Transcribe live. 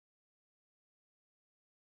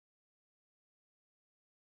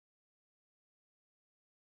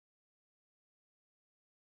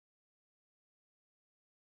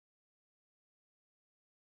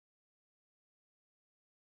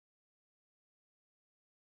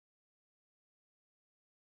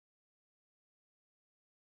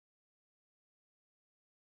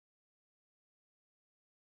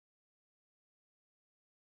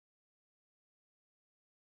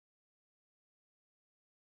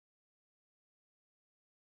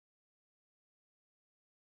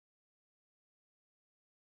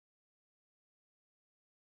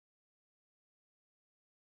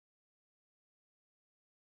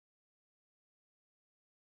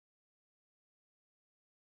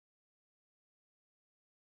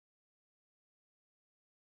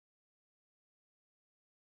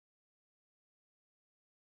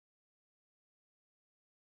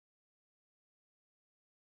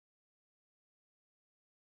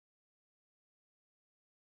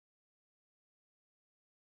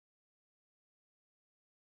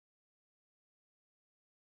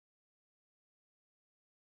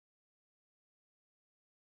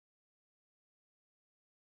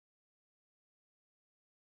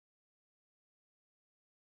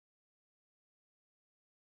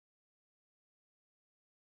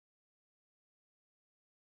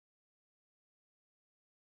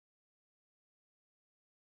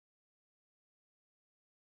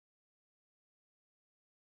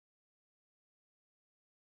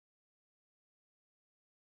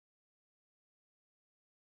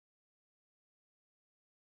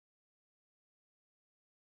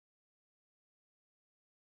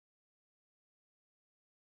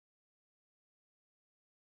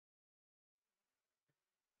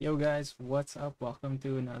Yo guys, what's up? Welcome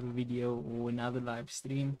to another video or another live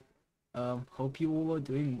stream. Hope you all are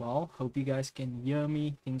doing well. Hope you guys can hear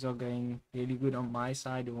me. Things are going really good on my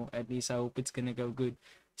side, or at least I hope it's gonna go good.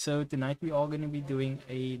 So tonight we are gonna be doing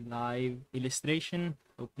a live illustration.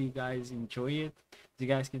 Hopefully you guys enjoy it. As you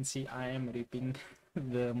guys can see, I am ripping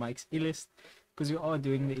the mic's Illust because we are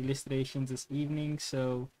doing the illustrations this evening.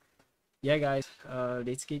 So yeah guys,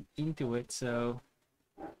 let's get into it. So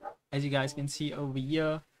as you guys can see over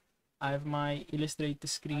here, I have my Illustrator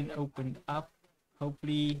screen opened up.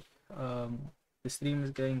 Hopefully, the stream is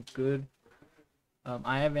going good.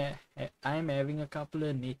 I am having a couple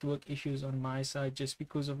of network issues on my side just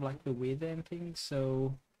because of like the weather and things.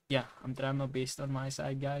 So yeah, I'm trying my best on my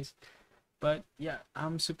side, guys. But yeah,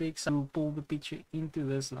 I'm super excited to pull the picture into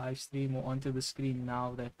this live stream or onto the screen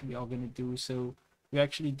now that we are gonna do. So we're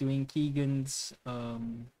actually doing Keegan Schuler's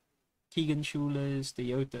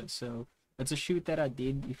Toyota. So it's a shoot that I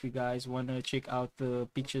did. If you guys want to check out the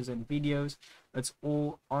pictures and videos, it's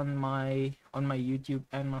all on my YouTube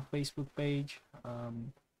and my Facebook page.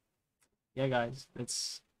 Yeah guys,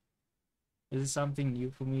 this is something new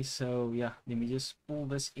for me. So yeah, let me just pull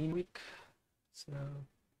this in quick.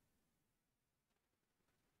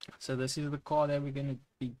 So this is the car that we're gonna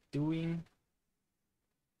be doing.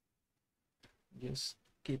 Just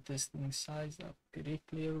get this thing sized up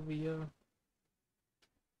correctly over here.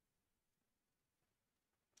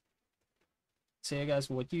 So yeah guys,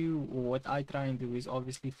 what I try and do is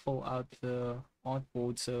obviously fill out the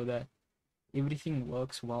artboard so that everything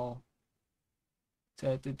works well, so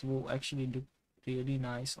that it will actually look really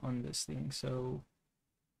nice on this thing. So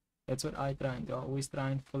that's what I try and do. I always try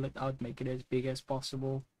and fill it out, make it as big as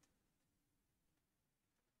possible.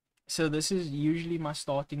 So this is usually my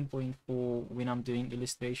starting point for when I'm doing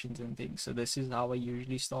illustrations and things. So this is how I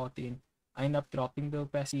usually start in. I end up dropping the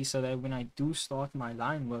opacity so that when I do start my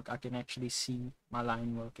line work, I can actually see my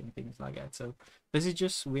line work and things like that. So this is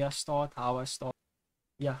just where I start, how I start.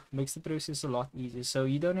 Yeah, makes the process a lot easier. So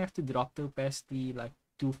you don't have to drop the opacity like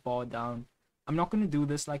too far down. I'm not going to do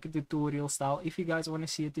this like a tutorial style. If you guys want to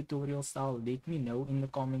see a tutorial style, let me know in the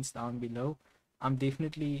comments down below. I'll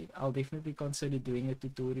definitely consider doing a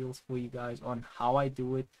tutorial for you guys on how I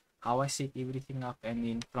do it, how I set everything up, and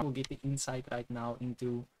then we'll get the insight right now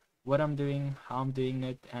into what I'm doing, how I'm doing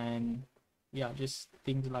it, and yeah, just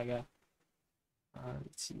things like that.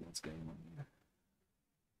 Let's see what's going on here.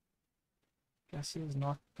 Cassie is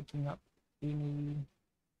not picking up any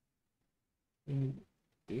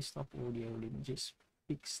desktop audio. Let me just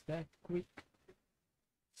fix that quick.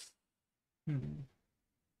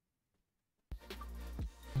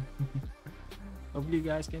 Hopefully you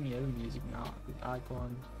guys can hear the music now. I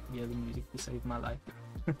can't hear the music to save my life.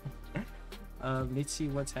 Let's see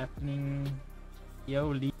what's happening. Yo,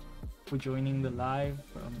 Lee, for joining the live.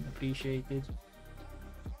 Appreciated.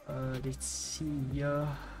 Let's see here.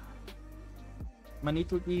 My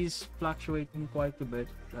network is fluctuating quite a bit.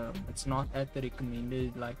 It's not at the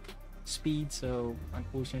recommended like speed, so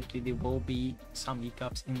unfortunately there will be some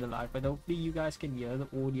hiccups in the live, but hopefully you guys can hear the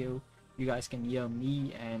audio, you guys can hear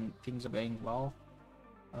me, and things are going well.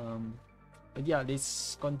 But yeah,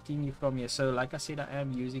 let's continue from here. So like I said, I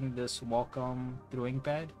am using this Wacom drawing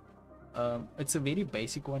pad. It's a very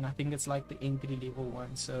basic one. I think it's like the entry level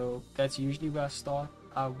one, so that's usually where I start.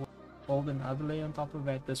 I will fold another layer on top of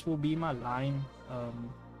that. This will be my line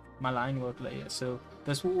work layer, so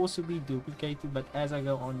this will also be duplicated, but as I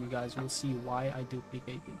go on you guys will see why I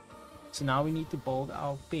duplicate it. So now we need to build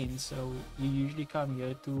our pins. So you usually come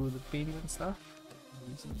here to the pins and stuff.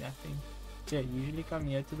 I'm using that thing. So yeah, usually come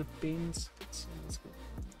here to the pins. So let's go.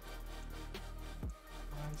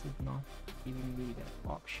 Why is it not giving me that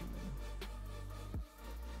option?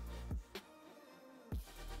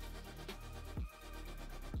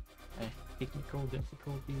 Technical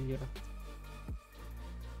difficulty here.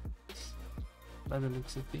 By the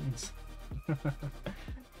looks of things.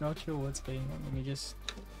 Not sure what's going on. Let me just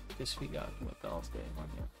figure out what the hell's going on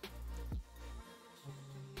here.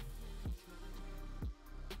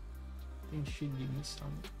 I think it should give me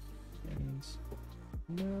some pins.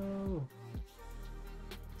 No.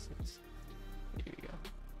 There we go.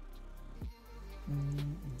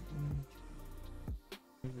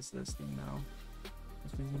 What is this thing now?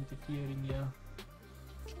 This is interfering here.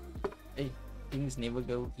 Hey, things never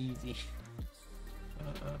go easy.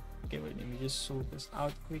 Okay, wait, let me just sort this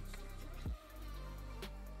out quick.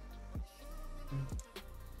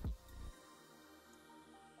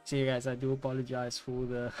 So guys, I do apologize for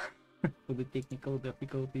the for the technical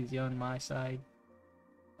difficulties here on my side.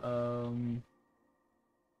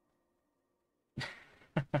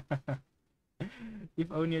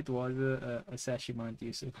 If only it was a Sashimant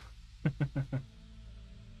Yusuf.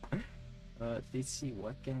 Let's see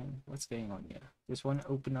what's going on here. Just want to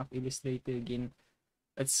open up Illustrator again.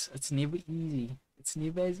 It's never easy. It's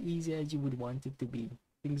never as easy as you would want it to be.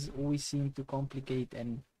 Things always seem to complicate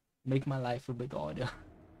and make my life a bit harder.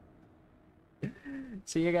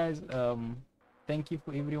 So yeah guys, thank you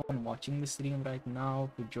for everyone watching the stream right now,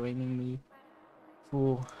 for joining me,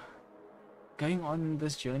 for going on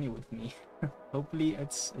this journey with me. Hopefully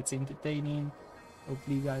it's entertaining.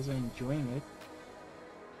 Hopefully you guys are enjoying it,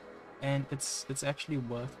 and it's actually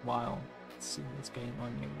worthwhile. Let's see what's going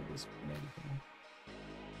on here with this and everything.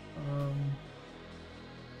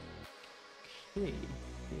 Okay.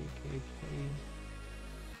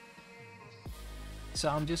 So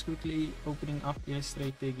I'm just quickly opening up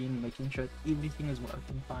Illustrator again, making sure everything is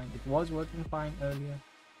working fine. It was working fine earlier,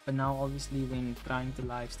 but now obviously when trying to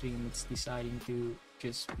live stream, it's deciding to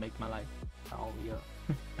just make my life hell here.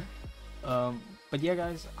 But yeah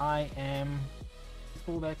guys, I am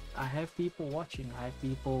full that I have people watching, I have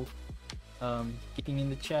people getting in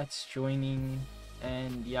the chats, joining,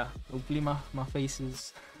 and yeah, hopefully my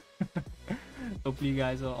faces hopefully you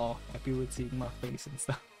guys are all happy with seeing my face and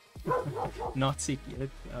stuff. Not sick yet.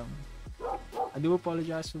 I do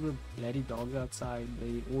apologize for the bloody dogs outside.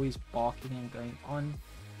 They always barking and going on.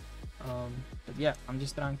 But yeah, I'm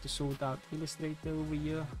just trying to sort out Illustrator over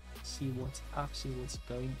here, see what's up, see what's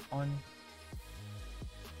going on,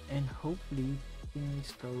 and hopefully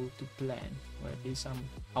things go to plan, or at least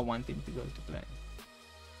I want them to go to plan.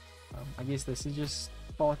 I guess this is just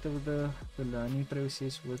part of the learning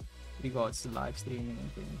process with regards to live streaming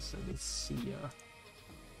and things. So let's see here.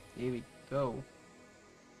 Here we go.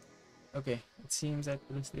 Okay, it seems that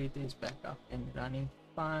Illustrator is back up and running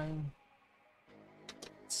fine.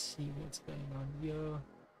 Let's see what's going on here.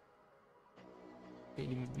 Okay,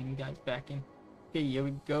 let me bring you guys back in. Okay, here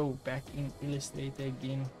we go, back in Illustrator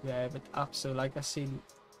again. We have it up. So like I said,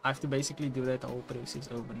 I have to basically do that whole process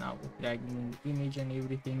over now with dragging in the image and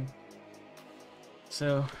everything.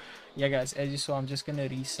 So yeah guys, as you saw, I'm just gonna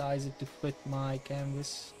resize it to fit my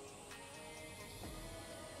canvas.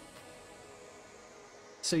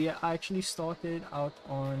 So yeah, I actually started out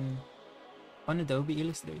on Adobe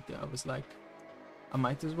Illustrator. I was like, I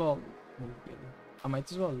might as well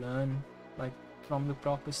learn like from the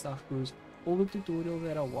proper stuff, because all the tutorials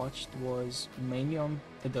that I watched was mainly on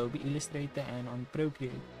Adobe Illustrator and on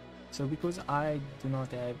Procreate. So because I do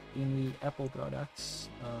not have any Apple products,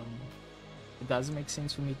 it doesn't make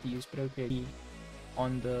sense for me to use Procreate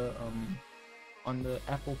on the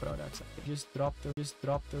Apple products. I just drop the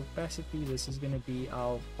opacity. This is gonna be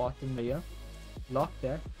our bottom layer. Lock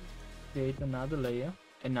that, create another layer,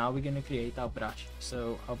 and now we're gonna create our brush.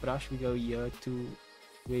 So our brush, we go here to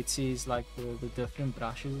where it says like the different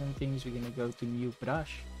brushes and things. We're gonna go to new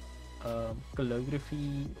brush,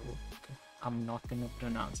 calligraphy, I'm not gonna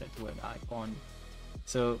pronounce that word, I can't.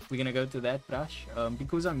 So we're gonna go to that brush.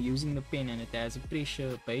 Because I'm using the pen and it has a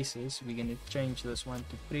pressure basis, we're gonna change this one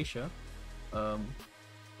to pressure. Oh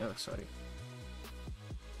sorry,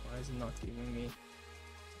 why is it not giving me?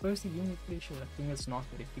 It's supposed to give me pressure. I think it's not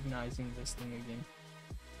recognizing this thing again.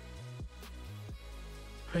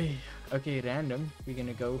 Hey, okay, random, we're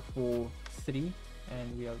gonna go for 3,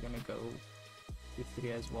 and we are gonna go with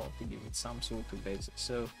 3 as well to give it some sort of basis.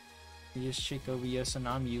 So you just check over here. So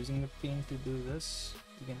now I'm using the pen to do this.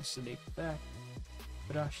 We're gonna select that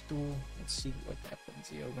brush tool. Let's see what happens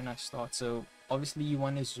here when I start. So obviously you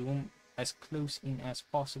want to zoom as close in as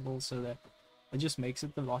possible, so that it just makes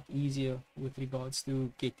it a lot easier with regards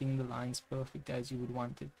to getting the lines perfect as you would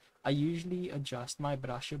want it. I usually adjust my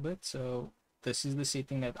brush a bit, so this is the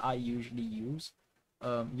setting that I usually use.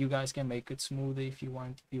 You guys can make it smoother if you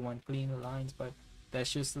want cleaner lines, but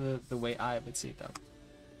that's just the way I have it set up.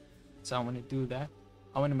 So I want to do that.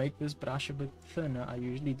 I want to make this brush a bit thinner. I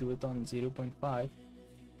usually do it on 0.5.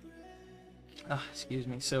 Excuse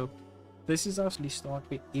me. So this is actually start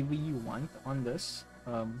wherever you want on this.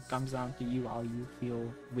 Comes down to you, how you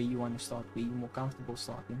feel, where you want to start, where you're more comfortable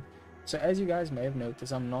starting. So as you guys may have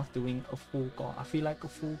noticed, I'm not doing a full car. I feel like a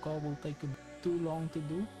full car will take too long to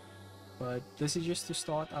do, but this is just to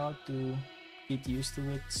start out, to get used to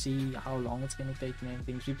it, see how long it's gonna take and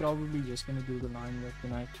things. We're probably just gonna do the line work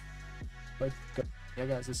tonight, but yeah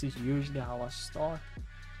guys, this is usually how I start.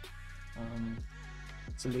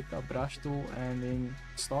 Select our brush tool and then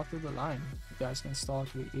start with the line. You guys can start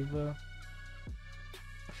wherever.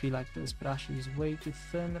 I feel like this brush is way too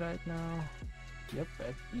thin right now. Yep,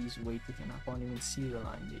 that is way too thin. I can't even see the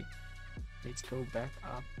line there. Let's go back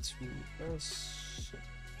up to this.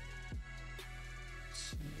 Let's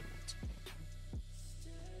see what's going on.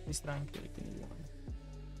 Let's try and create a new one.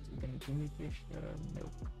 give me pressure.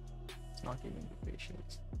 Nope, it's not giving me pressure.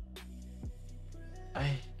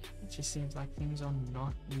 It just seems like things are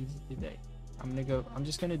not easy today. I'm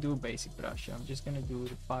just gonna do a basic brush. I'm just gonna do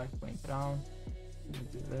the 5-point round. I'm gonna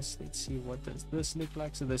do this. Let's see what does this look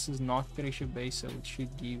like. So this is not pressure based, so it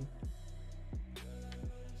should give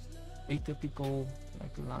a typical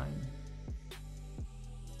like line.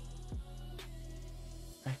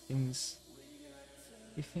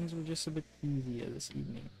 If things were just a bit easier this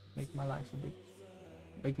evening, make my life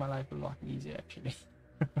a lot easier actually.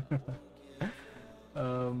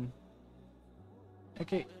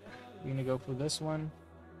 Okay, we're gonna go for this one.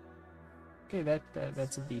 Okay,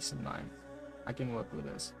 that's a decent line. I can work with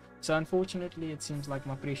this. So unfortunately, it seems like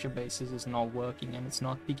my pressure basis is not working and it's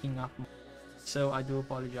not picking up. So I do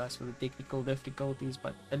apologize for the technical difficulties,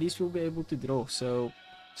 but at least we'll be able to draw. So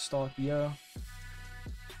start here.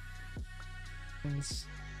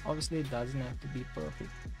 Obviously it doesn't have to be perfect.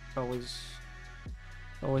 I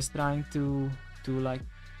was trying to like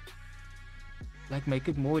make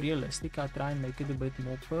it more realistic. I try and make it a bit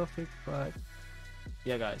more perfect, but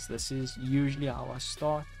yeah guys, this is usually how I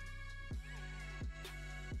start.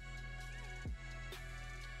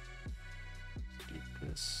 Get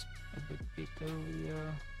this a bit bigger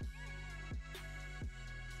here.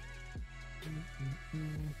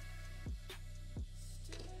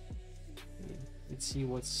 Let's see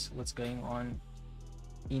what's going on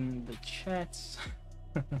in the chats.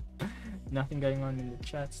 Nothing going on in the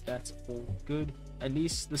chats. That's all good. At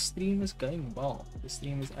least the stream is going well. The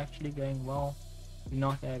stream is actually going well.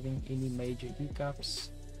 Not having any major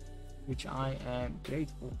hiccups, which I am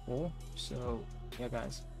grateful for. So yeah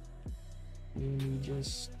guys, let me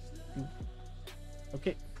just do.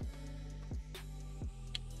 Okay,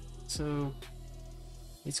 so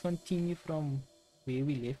let's continue from where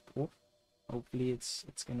we left off. Hopefully it's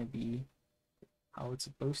gonna be how it's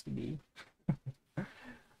supposed to be.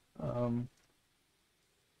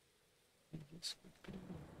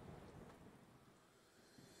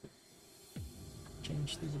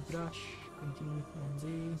 Change to the brush, continue from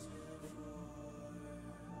there.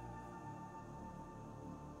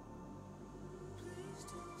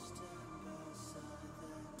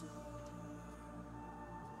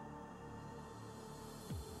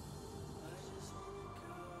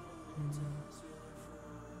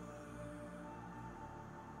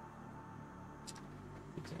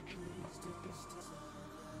 It's actually not good.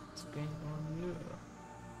 What's going on here?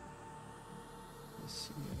 Let's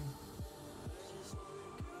see.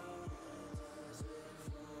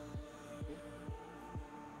 There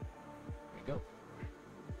we go.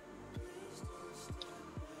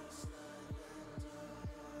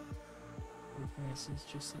 This is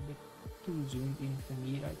just a bit too zoomed in for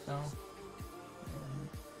me right now.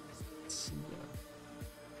 Let's see.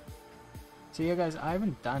 So yeah guys, I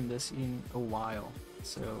haven't done this in a while,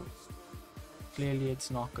 so clearly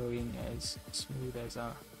it's not going as smooth as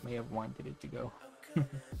I may have wanted it to go.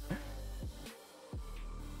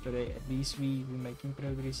 But at least we're making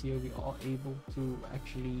progress here. We are able to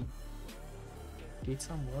actually get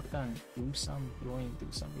some work done, do some drawing, do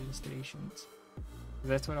some illustrations.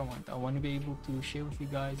 That's what I want. I want to be able to share with you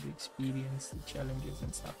guys the experience, the challenges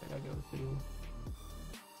and stuff that I go through.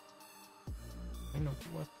 I know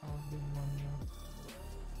what I've been on here.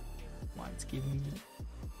 Why it's giving me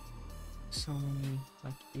so many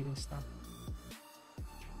like error stuff.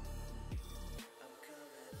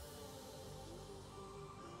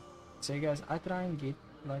 So guys, I try and get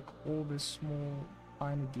like all the small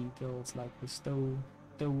finer details, like the toe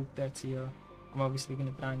hook that's here. I'm obviously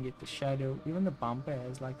gonna try and get the shadow. Even the bumper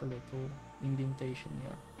has like a little indentation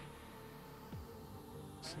here.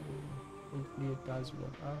 So hopefully it does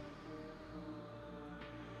work out.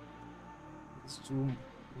 Zoom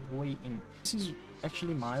way in. This is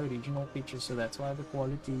actually my original picture, so that's why the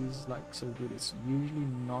quality is like so good. It's usually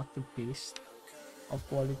not the best of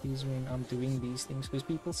qualities when I'm doing these things, because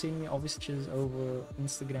people send me obvious pictures over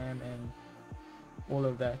Instagram and all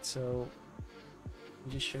of that. So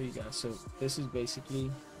I'll just show you guys. So this is basically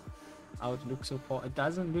how it looks so far. It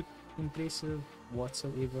doesn't look impressive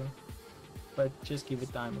whatsoever, but just give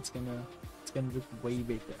it time. It's gonna look way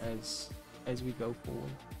better as we go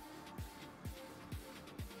forward.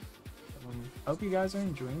 I hope you guys are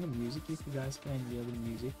enjoying the music. If you guys can hear the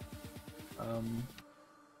music,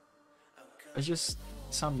 it's just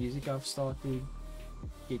some music I've started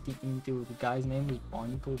getting into. The guy's name is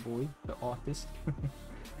Barnacle Boy, the artist.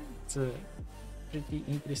 It's a pretty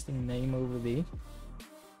interesting name over there.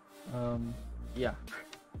 Yeah,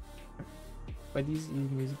 but his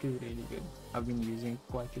music is really good. I've been using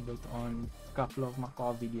quite a bit on a couple of my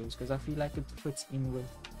car videos because I feel like it fits in with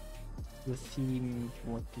the theme,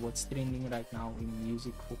 what's trending right now in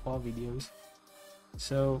music for car videos.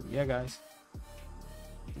 So yeah guys,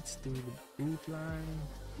 let's do the boot line.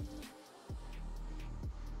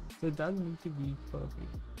 So it doesn't need to be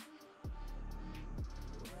perfect.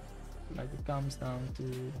 Like, it comes down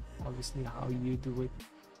to obviously how you do it.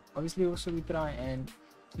 Obviously also we try and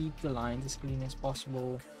keep the lines as clean as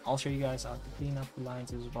possible. I'll show you guys how to clean up the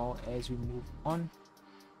lines as well as we move on.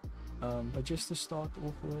 But just to start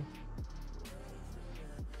off with,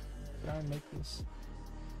 try and make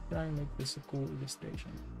this a cool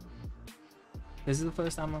illustration. This is the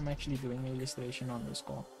first time I'm actually doing an illustration on this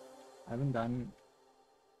car. I haven't done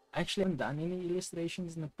any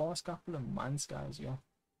illustrations in the past couple of months, guys. Yeah,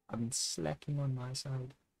 I've been slacking on my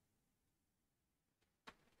side.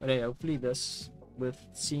 But hey, hopefully this, with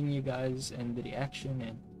seeing you guys and the reaction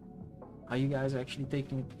and how you guys are actually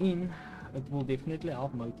taking it in, it will definitely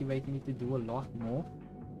help motivate me to do a lot more,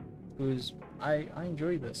 because I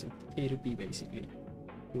enjoy this. It's therapy basically,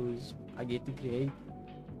 because I get to create,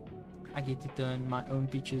 I get to turn my own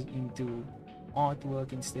pictures into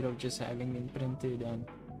artwork instead of just having them printed and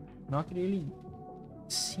not really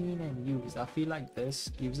seen and used. I feel like this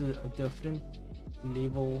gives a different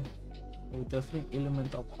level or different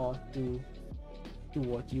element of art to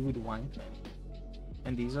what you would want, man.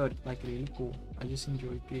 And these are like really cool. I just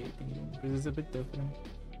enjoy creating them because it's a bit different.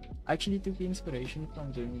 I actually took the inspiration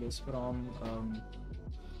from doing this from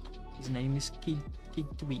his name is Keegans. I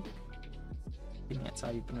think that's how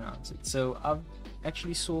you pronounce it. So I've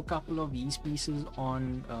actually saw a couple of these pieces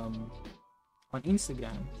on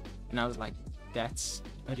Instagram, and I was like, that's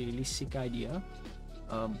a really sick idea.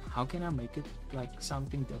 How can I make it like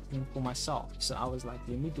something different for myself? So I was like,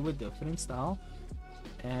 let me do a different style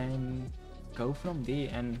and go from there.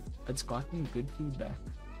 And it's gotten good feedback,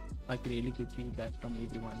 like really good feedback from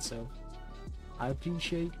everyone. So I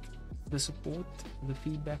appreciate the support, the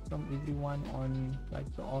feedback from everyone on like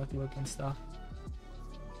the artwork and stuff,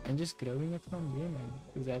 and just growing it from there, man.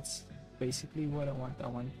 Because that's basically what I want. I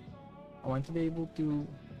want to be able to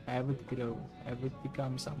have it grow, have it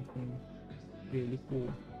become something really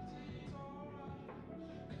cool.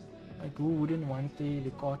 Like, who wouldn't want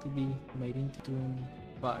the car to be made into cartoon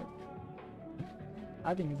vibe?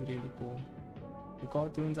 I think it's really cool. The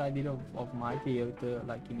cartoons I did of my Toyota,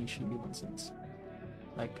 like initially, wasn't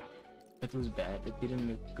like, it was bad. It didn't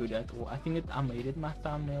look good at all. I think I made it my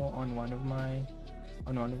thumbnail on one of my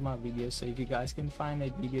videos. So if you guys can find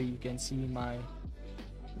that video, you can see my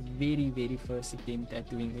very first attempt at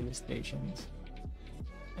doing illustrations,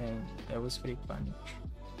 and that was pretty fun.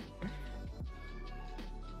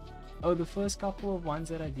 Oh, the first couple of ones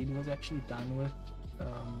that I did was actually done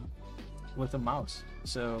with a mouse.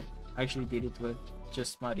 So I actually did it with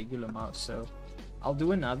just my regular mouse. So I'll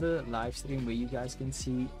do another live stream where you guys can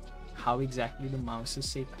see how exactly the mouse is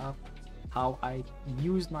set up, how I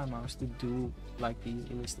used my mouse to do like these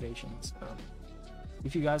illustrations.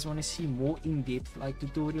 If you guys want to see more in-depth like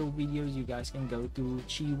tutorial videos, you guys can go to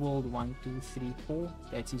Chiworld1234.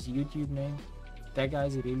 That's his YouTube name. That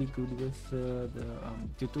guy's really good with the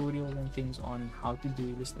tutorials and things on how to do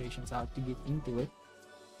illustrations, how to get into it.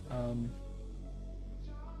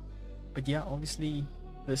 But yeah, obviously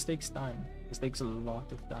this takes time. This takes a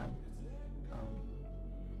lot of time.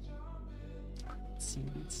 Let's see.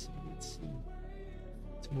 Let's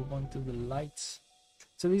move on to the lights.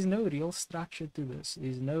 So there's no real structure to this.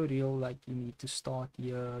 There's no real like, you need to start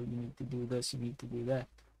here, you need to do this, you need to do that.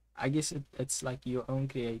 I guess it's like your own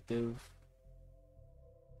creative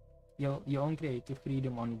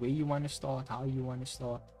freedom on where you want to start, how you want to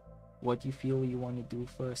start, what you feel you want to do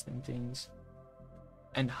first and things,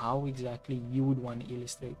 and how exactly you would want to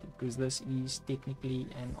illustrate it, because this is technically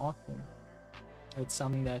an art form. It's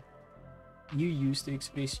something that you use to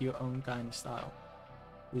express your own kind of style.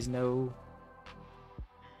 There's no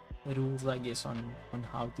rules, I guess, on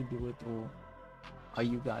how to do it or how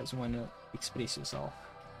you guys want to express yourself.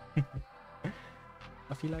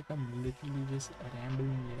 I feel like I'm literally just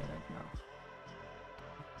rambling here right now.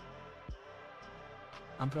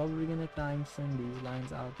 I'm probably gonna try and thin these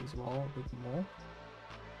lines out as well a bit more.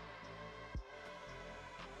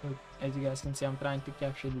 But as you guys can see, I'm trying to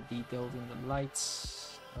capture the details in the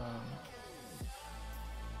lights. Let's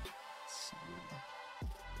see.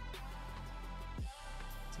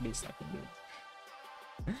 It's the best I can do.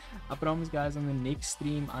 I promise, guys, on the next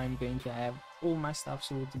stream I'm going to have all my stuff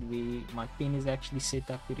sorted, where my pen is actually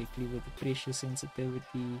set up correctly with the pressure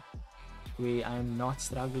sensitivity, where I'm not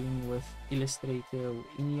struggling with Illustrator or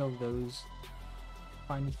any of those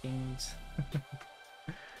funny things.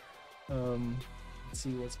 Let's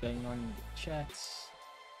see what's going on in the chats.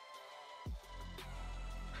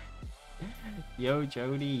 Yo,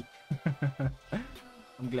 Jody.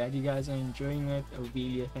 I'm glad you guys are enjoying it.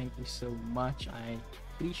 Obelia, thank you so much. I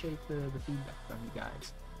appreciate the feedback from you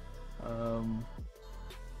guys.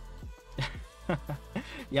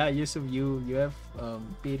 Yeah, Yusuf, you have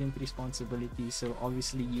parent responsibility, so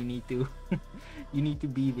obviously you need to you need to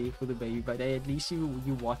be there for the baby. But at least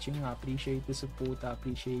you watching. I appreciate the support. I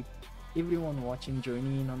appreciate everyone watching,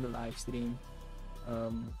 joining in on the live stream.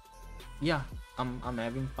 Yeah, I'm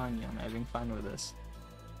having fun. Yeah, I'm having fun with this.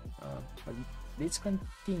 But let's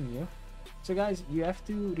continue. So guys, you have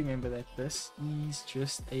to remember that this is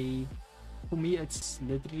just for me, it's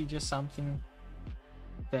literally just something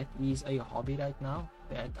that is a hobby right now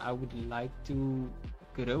that I would like to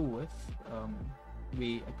grow with,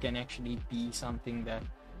 where it can actually be something that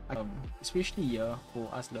especially here for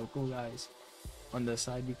us local guys on the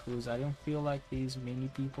side, because I don't feel like there's many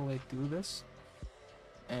people that do this.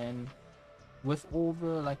 And with all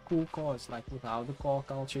the like cool cars, like with how the car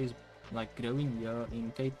culture is like growing here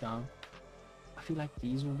in Cape Town, I feel like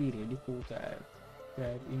these will be really cool to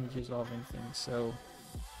have images of and things. So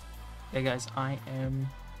yeah guys, I am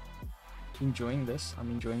enjoying this.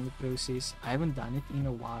 I'm enjoying the process. I haven't done it in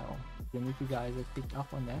a while. I don't know if you guys have picked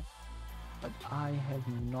up on that, but I have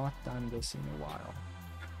not done this in a while.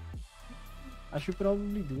 I should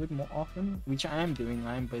probably do it more often, which I am doing.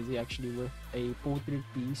 I am busy actually with a portrait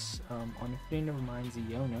piece on a friend of mine's,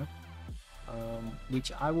 Iona,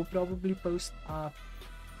 which I will probably post up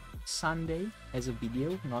Sunday as a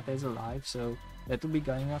video, not as a live. So that will be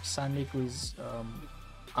going up Sunday, because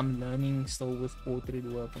I'm learning still with portrait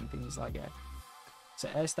work and things like that. So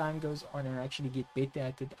as time goes on and I actually get better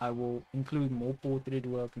at it, I will include more portrait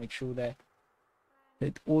work, make sure that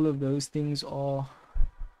all of those things are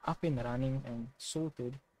up and running and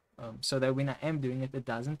sorted, so that when I am doing it, it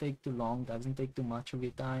doesn't take too long, doesn't take too much of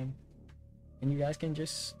your time, and you guys can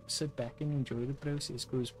just sit back and enjoy the process.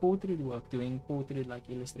 Because portrait work, doing portrait like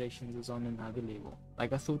illustrations, is on another level.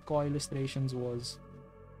 Like I thought car illustrations was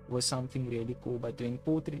something really cool, but doing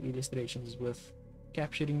portrait illustrations with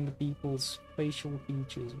capturing the people's facial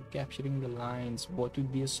features, capturing the lines, what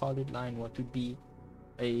would be a solid line, what would be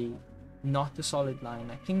a not a solid line,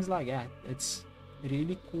 like things like that. It's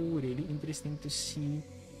really cool, really interesting to see,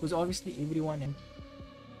 because obviously everyone has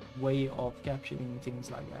a way of capturing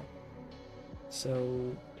things like that.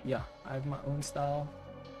 So yeah, I have my own style,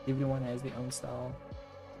 everyone has their own style,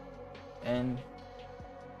 and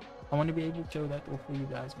I want to be able to show that off for you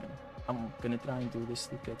guys, man. I'm gonna try and do this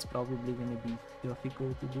sticker. It's probably gonna be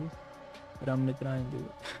difficult to do, but I'm gonna try and do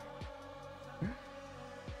it.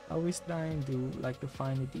 I always try and do like the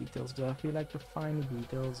finer details, but I feel like the finer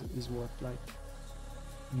details is what like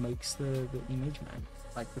makes the image, man.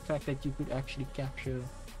 Like the fact that you could actually capture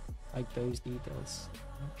like those details.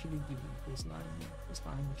 Actually delete this line, this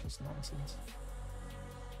line is just nonsense.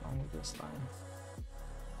 What's wrong with this line?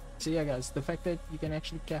 So yeah guys, the fact that you can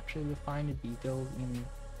actually capture the finer details in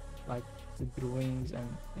like the drawings and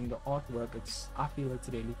in the artwork, I feel it's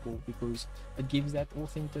really cool, because it gives that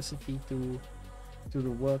authenticity to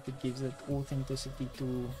the work, it gives that authenticity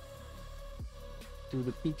to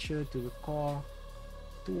the picture, to the car,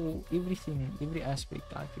 to everything, every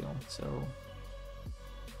aspect, I feel. So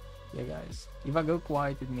yeah guys, if I go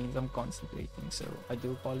quiet, it means I'm concentrating, so I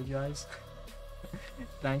do apologize.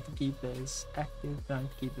 Trying to keep this active, trying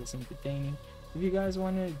to keep this entertaining. If you guys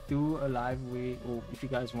want to do a live way, or if you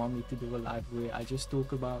guys want me to do a live way, I just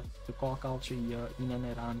talk about the car culture here in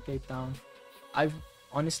and around Cape Town. I've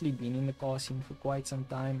honestly been in the car scene for quite some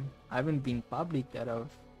time. I haven't been public that I've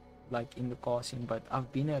like in the car scene, but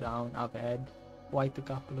I've been around. I've had quite a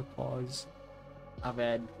couple of cars. I've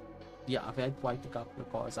had quite a couple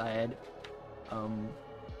of cars. I had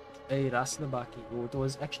a Rustler Bucky, or it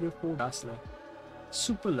was actually a Ford Rustler,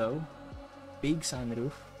 super low, big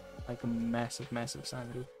sunroof, like a massive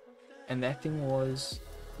sunroof, and that thing was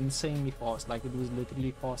insanely fast. Like it was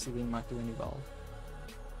literally faster than my 20 valve.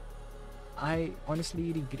 I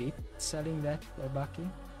honestly regret selling that Bucky,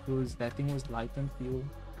 because that thing was light on fuel.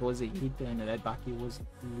 It was a heater, and that Bucky was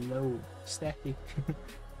low, static,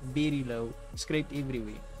 very low, scraped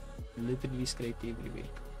everywhere, literally scraped everywhere.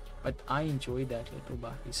 But I enjoyed that little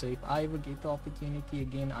Bucky. So if I ever get the opportunity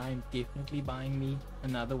again, I'm definitely buying me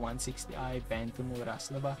another 160i Bantam or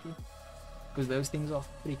Rustler Bucky, because those things are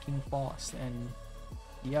freaking fast. And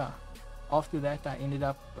yeah, after that I ended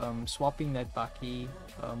up swapping that Bucky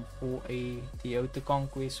for a Toyota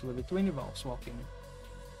Conquest with a 20 valve swapping.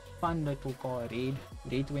 Fun little car,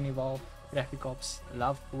 red 20 valve, traffic ops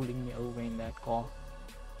love pulling me over in that car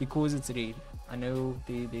because it's red. I know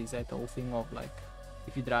there's that whole thing of like,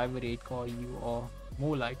 if you drive a red car, you are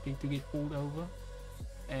more likely to get pulled over,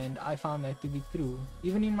 and I found that to be true.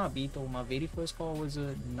 Even in my Beetle, my very first car was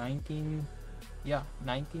a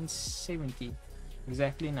 1970,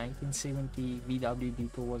 exactly 1970 VW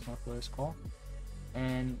Beetle was my first car,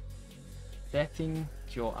 and that thing,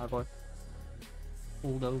 yo, I got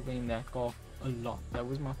pulled over in that car a lot. That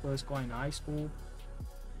was my first car in high school,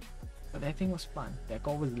 but that thing was fun. That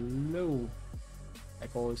car was low.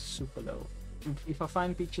 That car was super low. If I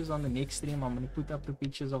find pictures on the next stream, I'm gonna put up the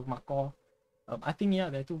pictures of my car. I think, yeah,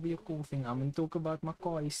 that will be a cool thing. I'm gonna talk about my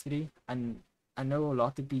car history, and I know a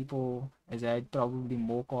lot of people has had probably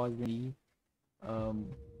more cars than me,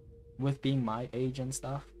 with being my age and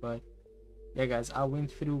stuff. But yeah, guys, I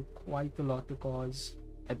went through quite a lot of cars.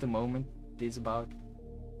 At the moment, there's about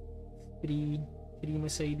three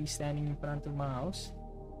Mercedes standing in front of my house,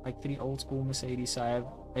 like 3 old school Mercedes. So I have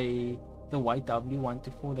the white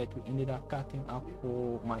W124 that we ended up cutting up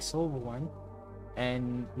for my silver one,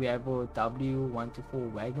 and we have a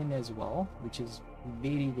W124 wagon as well, which is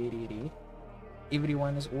very, very rare.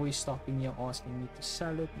 Everyone is always stopping me, asking me to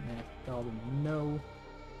sell it, and I have to tell them no.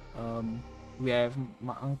 We have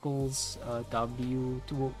my uncle's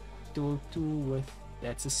W202 with,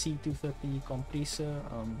 that's a C230 compressor.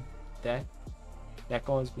 That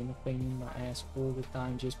car has been a pain in my ass all the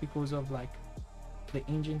time, just because of like the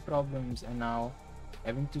engine problems, and now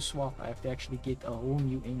having to swap. I have to actually get a whole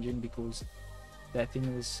new engine because that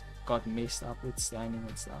thing got messed up with standing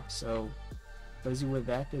and stuff. So busy with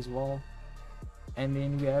that as well. And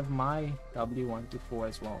then we have my W124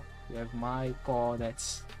 as well. We have my car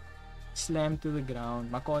that's slammed to the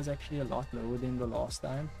ground. My car is actually a lot lower than the last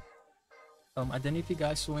time. I don't know if you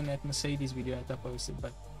guys saw in that Mercedes video that I posted,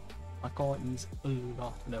 but my car is a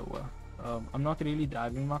lot lower. I'm not really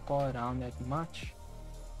driving my car around that much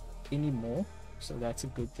anymore, so that's a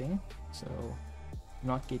good thing. So I'm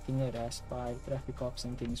not getting harassed by traffic cops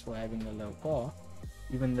and things for having a low car,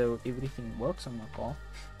 even though everything works on my car.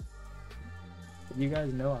 But you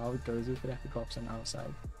guys know how it goes with traffic cops on our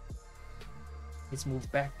side. Let's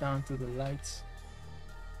move back down to the lights,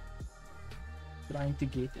 trying to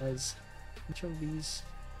get as much of these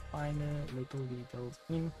finer little details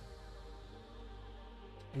in.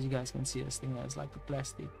 As you guys can see, this thing has like a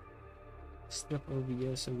plastic strip over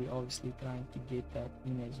here, so we're obviously trying to get that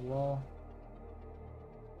in as well.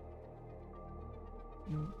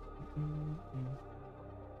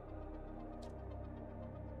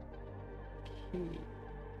 Okay,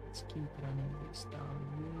 let's keep running this down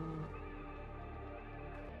here.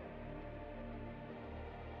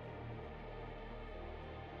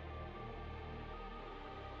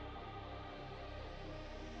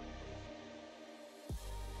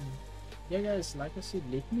 Yeah, guys, like I said,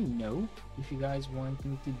 let me know if you guys want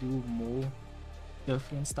me to do more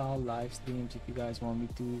different style live streams, if you guys want me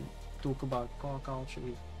to talk about car culture.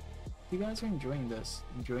 If you guys are enjoying this,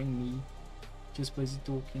 enjoying me just busy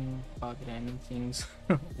talking about random things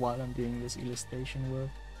while I'm doing this illustration work,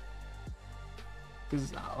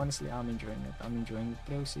 because honestly I'm enjoying it. I'm enjoying the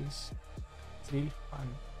process. It's really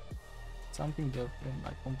fun. Something different,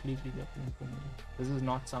 like completely different for me. This is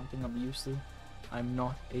not something I'm used to. I'm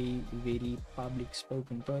not a very public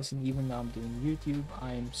spoken person. Even though I'm doing YouTube,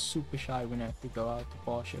 I'm super shy when I have to go out to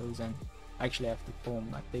car shows and actually have to film,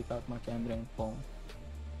 like take out my camera and film,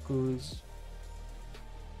 because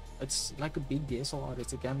it's like a big DSLR.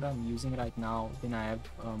 It's a camera I'm using right now. Then I have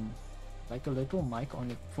like a little mic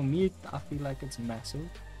on it. For me, I feel like it's massive,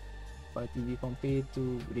 but if you compare it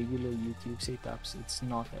to regular YouTube setups, it's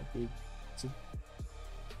not that big. It's a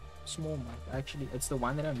small mic. Actually, it's the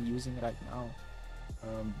one that I'm using right now.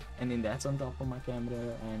 And then that's on top of my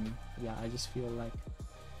camera, and yeah, I just feel like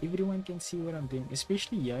everyone can see what I'm doing,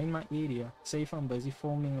 especially here in my area. Say if I'm busy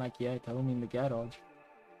filming like here at home in the garage,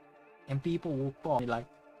 and people walk past, they like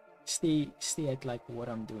stay at like what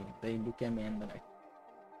I'm doing. They look at me and they're like,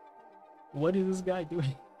 what is this guy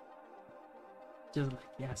doing? Just like,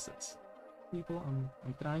 yes, it's people,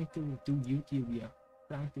 I'm trying to do YouTube here.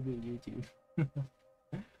 Trying to do YouTube.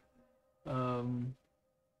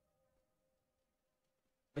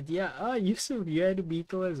 But yeah, Yusuf, you had a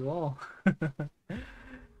Beetle as well.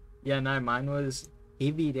 Yeah, no, mine was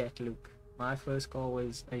heavy rat look. My first car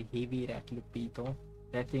was a heavy rat look Beetle.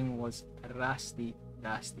 That thing was rusty.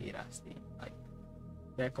 Like,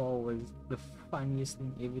 that car was the funniest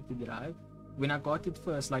thing ever to drive. When I got it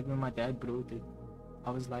first, like when my dad brought it,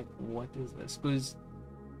 I was like, what is this? Because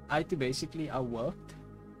I had to basically, I worked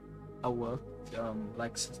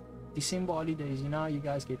like December holidays, you know, you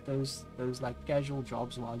guys get those like casual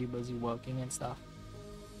jobs while you're busy working and stuff.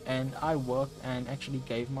 And I worked and actually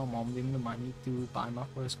gave my mom them the money to buy my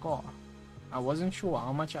first car. I wasn't sure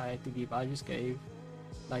how much I had to give. I just gave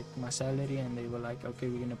like my salary, and they were like, okay,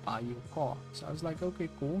 we're gonna buy you a car. So I was like, okay,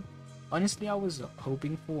 cool. Honestly, I was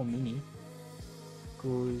hoping for a Mini,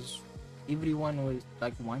 because everyone was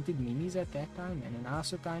like wanted Minis at that time, and then I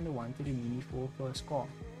also kind of wanted a Mini for a first car.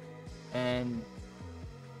 And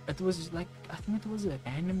it was like, I think it was a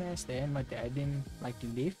random ass day, and my dad then like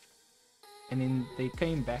left, and then they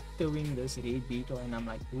came back towing this red Beetle, and I'm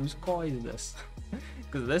like, whose car is this?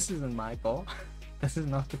 Because this isn't my car. This is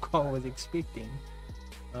not the car I was expecting.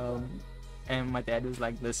 And my dad was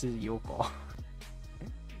like, this is your car.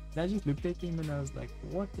 And I just looked at him and I was like,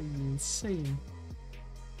 what are you insane?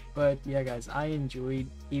 But yeah guys, I enjoyed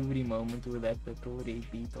every moment with that little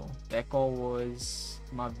red Beetle. That car was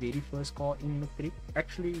my very first car in matric.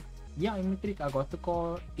 Actually, yeah, in matric I got the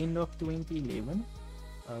car end of 2011,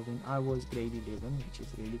 when I was grade 11, which is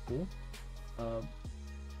really cool.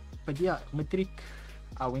 But yeah, matric,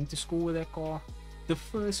 I went to school with that car. The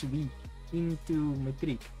first week into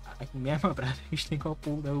matric, me and my brother actually got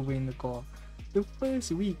pulled over in the car. The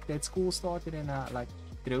first week that school started, and I like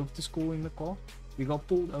drove to school in the car, we got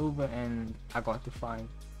pulled over and I got the fine.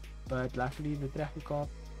 But luckily the traffic cop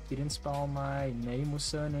didn't spell my name or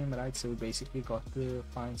surname right, so we basically got the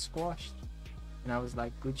fine squashed. And I was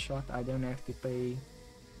like, good shot, I don't have to pay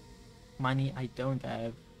money I don't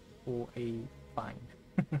have for a fine.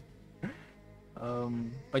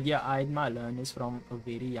 But yeah, I had my learners from a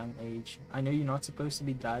very young age. I know you're not supposed to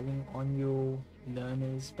be driving on your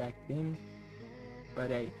learners back then, but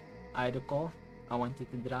hey, I had a car, I wanted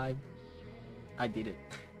to drive, I did it.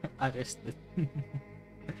 I rested.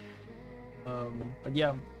 But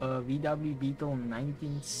yeah, VW Beetle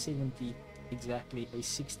 1970, exactly, a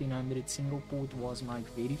 1600 single port was my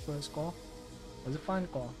very first car. It was a fun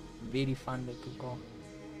car, very fun little car.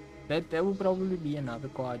 That will probably be another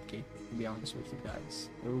car I'd get, to be honest with you guys.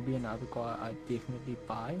 There will be another car I'd definitely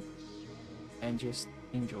buy and just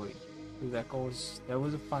enjoy. That was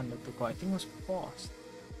a fun little car. I think it was fast.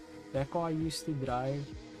 That car I used to drive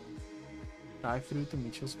through to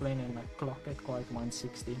Mitchell's Plain and like clock that car at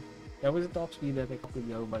 160. That was the top speed that I could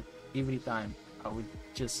go, but every time I would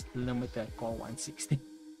just limit that car 160.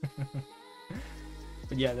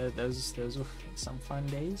 But yeah, those were some fun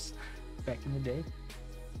days back in the day.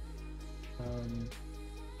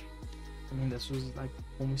 I mean, this was like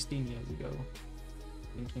almost 10 years ago,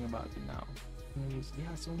 thinking about it now.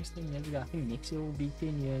 It's almost 10 years ago. I think next year will be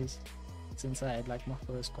 10 years since I had like my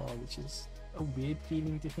first car, which is a weird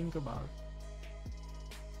feeling to think about.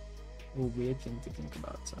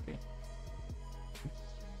 Sorry.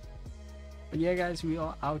 But yeah guys, we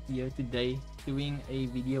are out here today doing a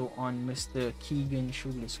video on Mr. Keegan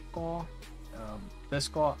shoeless car. This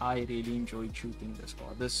car, I really enjoyed shooting this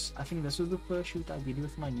car. I think this was the first shoot I did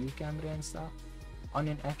with my new camera and stuff on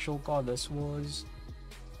an actual car. This was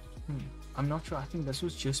I'm not sure, I think this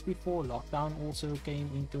was just before lockdown also came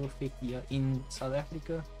into effect here in South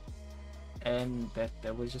Africa, and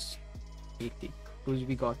that was just hectic because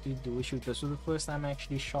we got to do a shoot. This was the first time I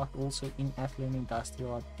actually shot also in Athlone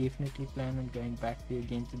Industrial. I definitely plan on going back there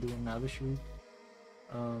again to do another shoot.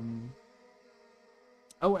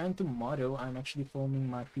 Oh, and tomorrow I'm actually filming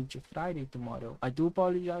my Feature Friday tomorrow. I do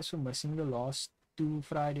apologize for missing the last 2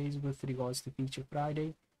 Fridays with regards to Feature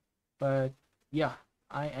Friday, but yeah,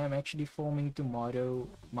 I am actually filming tomorrow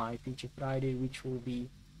my Feature Friday, which will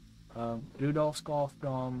be Rudolph's car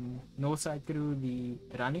from Northside Crew, the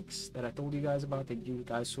Runix that I told you guys about, that you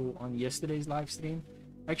guys saw on yesterday's live stream.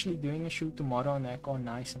 Actually doing a shoot tomorrow on that car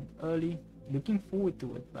nice and early. Looking forward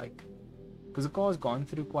to it, like, because the car's gone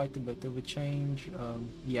through quite a bit of a change.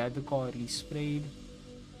 He had the car resprayed,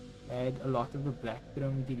 had a lot of the black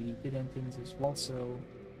trim deleted and things as well, so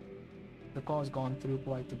the car's gone through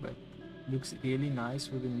quite a bit. Looks really nice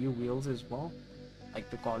with the new wheels as well. Like,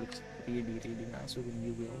 the car looks really nice with the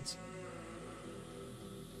new wheels.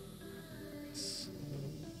 So,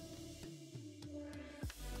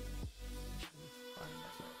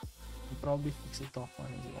 I'll probably fix the top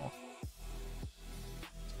one as well.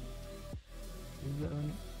 This is the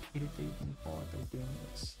only irritating part of doing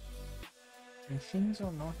this. When things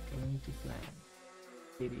are not going to plan.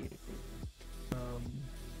 Very irritating.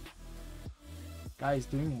 Guys,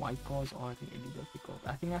 doing white cars are really difficult.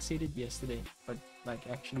 I think I said it yesterday, but like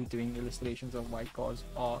actually doing illustrations of white cars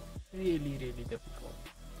are really difficult.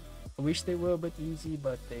 I wish they were a bit easy,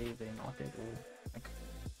 but they're not at all. Like,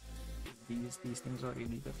 these things are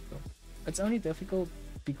really difficult. It's only difficult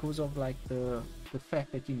because of like the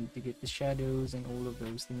fact that you need to get the shadows and all of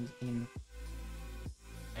those things in,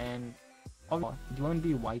 and it won't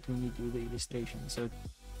be white when you do the illustration, so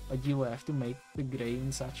but you have to make the gray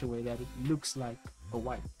in such a way that it looks like a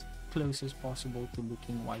white, close as possible to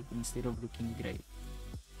looking white instead of looking gray.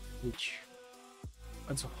 which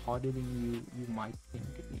it's harder than you might think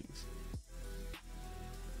it is.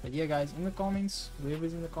 But yeah, guys, in the comments,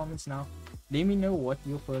 whoever's in the comments now, let me know what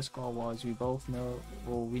your first car was. We both know,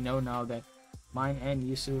 or we know now that mine and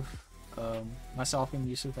Yusuf, myself and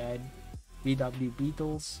Yusuf had VW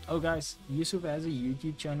Beetles. Oh guys, Yusuf has a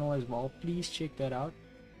YouTube channel as well. Please check that out.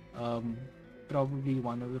 Probably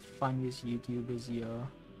one of the funniest YouTubers here,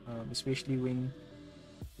 especially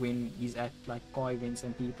when he's at like car events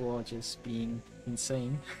and people are just being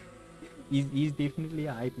insane. he's definitely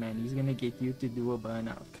a hype man. He's gonna get you to do a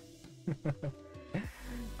burnout.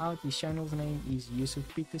 His channel's name is Yusuf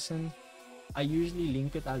Peterson. I usually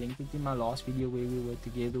link it. I linked it in my last video where we were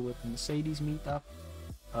together with the Mercedes meetup.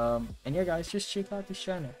 And yeah, guys, just check out his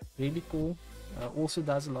channel. Really cool. Also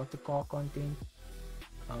does a lot of car content.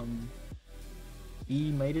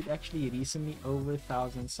 He made it actually recently over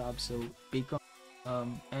 1,000 subs, so big.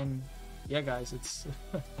 And yeah, guys, it's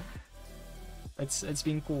it's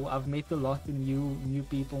been cool. I've met a lot of new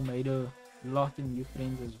people, made a lot of new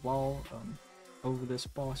friends as well. Over this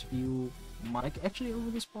past few over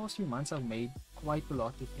this past few months, I've made quite a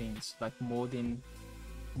lot of friends, like more than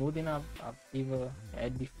I've ever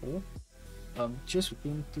had before. Just for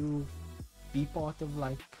them to be part of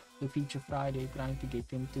like the Feature Friday, trying to get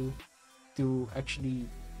them to actually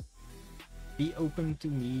be open to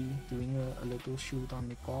me doing a little shoot on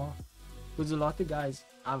the car. Because a lot of guys,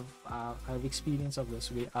 I've experience of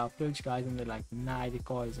this where I approach guys and they're like, nah, the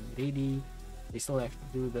car isn't ready, they still have to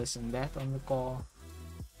do this and that on the car.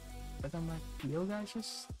 But I'm like, yo guys,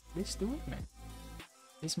 just let's do it, man.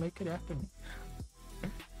 Let's make it happen.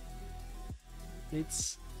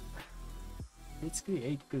 let's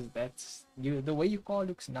create, because that's the way your car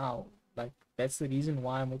looks now. Like, that's the reason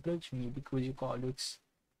why I'm approaching you, because your car looks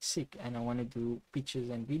sick and I want to do pictures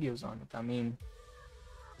and videos on it. I mean,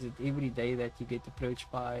 is it every day that you get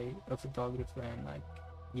approached by a photographer and like,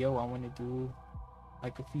 yo, I want to do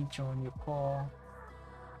like a feature on your car?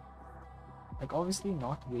 Like, obviously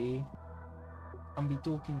not where I'm be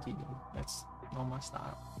talking to you. That's not my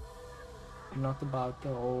style. I'm not about the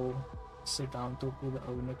whole sit down talk with the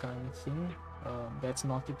owner kind of thing. That's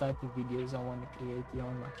not the type of videos I want to create here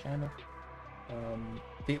on my channel.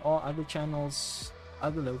 There are other channels,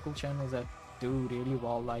 other local channels that do really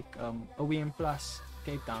well, like OEM Plus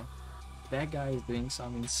Cape Town. That guy is doing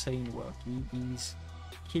some insane work. He's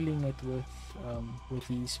killing it with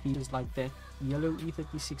his features, like that yellow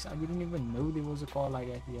E36. I didn't even know there was a car like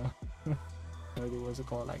that here. No, there was a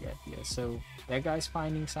car like that here. So that guy's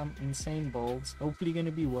finding some insane builds. Hopefully gonna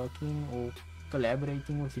be working or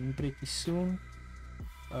collaborating with him pretty soon.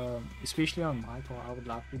 Especially on my car, I would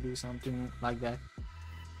love to do something like that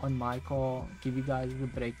on my car. Give you guys the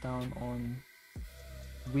breakdown on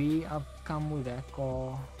where I've come with that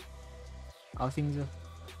car, how things have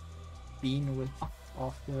been with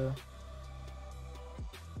after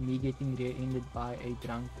me getting rear-ended by a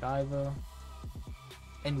drunk driver,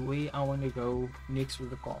 and where I want to go next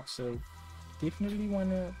with the car. So definitely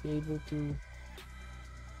want to be able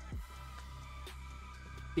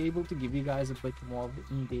to give you guys a bit more of an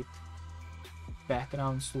in-depth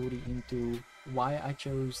background story into why I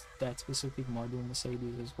chose that specific model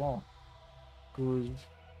Mercedes as well, because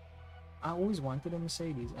I always wanted a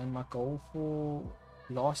Mercedes, and my goal for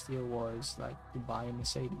last year was like to buy a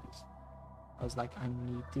Mercedes. I was like, I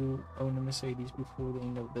need to own a Mercedes before the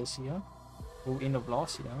end of this year, or end of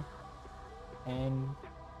last year, and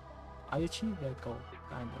I achieved that goal,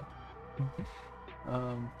 kind of.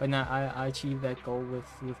 But now I achieved that goal with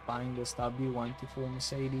buying this W124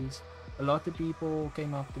 Mercedes. A lot of people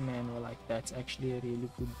came up to me and were like, that's actually a really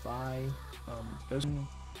good buy. Those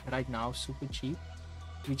right now super cheap,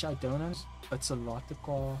 which I don't know. It's a lot of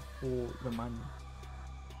car for the money.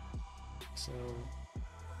 So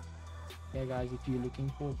yeah, guys, if you're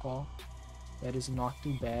looking for a car that is not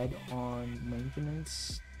too bad on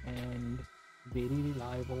maintenance and very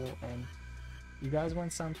reliable, and you guys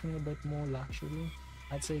want something a bit more luxury,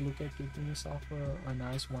 I'd say look at getting yourself a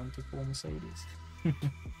nice 124 Mercedes.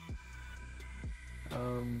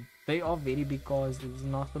 They are very big cars. It's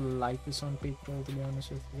not the lightest on petrol, to be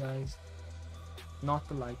honest with you guys. Not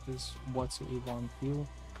the lightest whatsoever on fuel.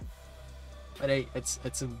 But hey,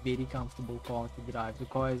 it's a very comfortable car to drive. The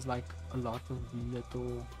car is like a lot of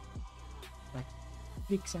little like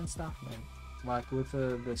tricks and stuff, man. Like with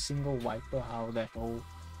the single wiper, how that whole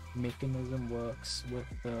mechanism works with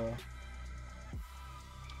the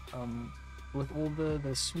with all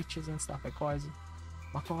the switches and stuff.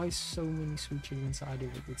 My car has so many switches inside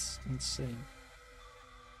of it, it's insane.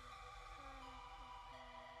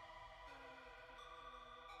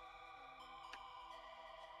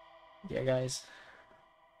 Yeah, guys,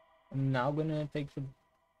 I'm now gonna take the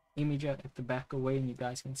image at the back away, and you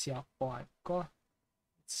guys can see how far I've got.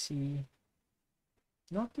 Let's see.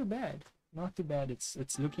 Not too bad. Not too bad. It's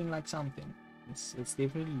looking like something. It's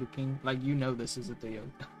definitely looking like, you know, this is a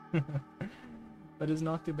Toyota. But it's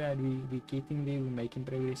not too bad. We're getting there. We're making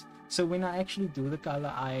progress. So when I actually do the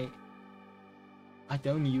color, I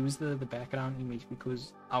don't use the background image,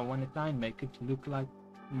 because I want to try and make it look like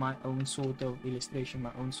my own sort of illustration,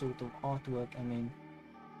 my own sort of artwork, and then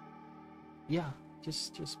yeah,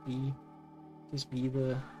 just be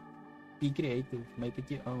creative, make it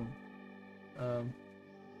your own.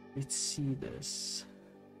 Let's see this.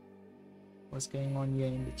 What's going on here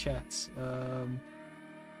in the chats?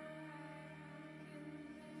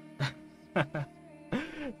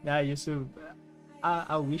 Nah, Yusuf,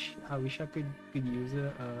 I wish I could use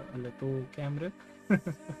a little camera.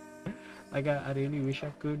 Like I really wish I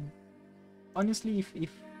could. Honestly,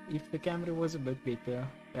 if the camera was a bit better,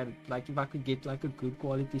 like if I could get like a good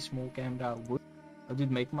quality small camera, it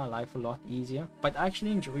would make my life a lot easier. But I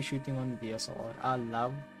actually enjoy shooting on the DSLR. I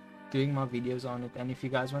love doing my videos on it. And if you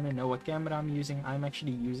guys want to know what camera I'm using, I'm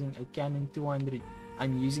actually using a Canon 200.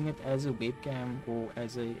 I'm using it as a webcam or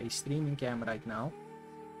as a streaming camera right now.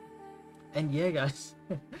 And yeah, guys,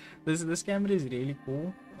 this camera is really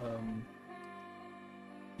cool.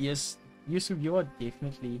 Yes, Yusuf, you are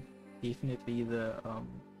definitely the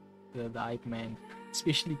hype man.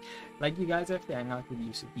 Especially, like, you guys have to hang out with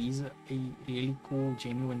Yusuf. He's a really cool,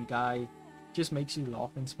 genuine guy. Just makes you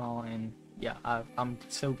laugh and smile. And yeah, I'm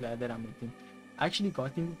so glad that I met him. I actually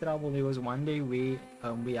got into trouble. There was one day where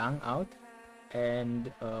we hung out, and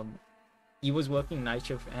he was working night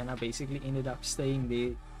shift, and I basically ended up staying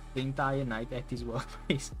there the entire night at his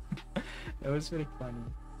workplace. It was very funny.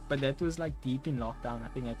 But that was like deep in lockdown. I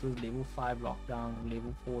think that was level 5 lockdown,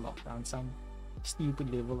 level 4 lockdown, some stupid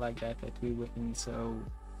level like that we were in. So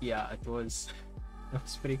yeah, it was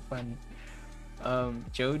pretty funny.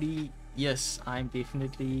 Jody, yes, I'm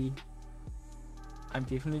definitely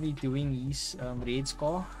doing his red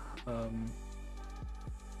scar.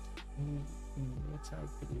 What's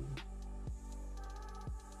happening?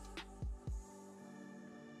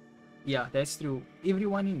 Yeah, that's true.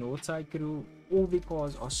 Everyone in Northside crew, all the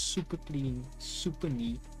cars are super clean, super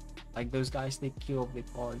neat. Like, those guys take care of their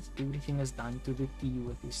cars. Everything is done to the T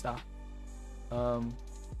with this stuff.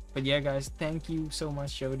 But yeah, guys, thank you so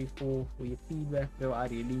much, Jody, for your feedback, though. I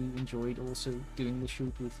really enjoyed also doing the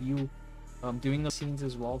shoot with you, doing the scenes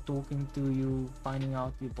as well, talking to you, finding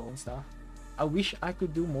out your build stuff. I wish I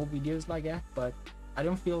could do more videos like that, but I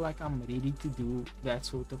don't feel like I'm ready to do that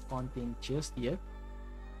sort of content just yet.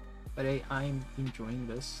 But I'm enjoying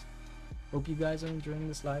this. Hope you guys are enjoying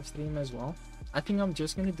this live stream as well. I think I'm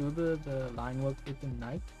just gonna do the line work for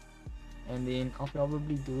tonight, and then I'll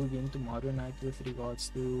probably do again tomorrow night with regards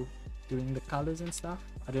to doing the colors and stuff.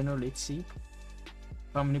 I don't know, let's see.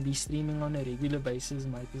 If I'm gonna be streaming on a regular basis,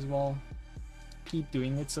 might as well keep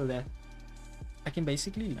doing it so that I can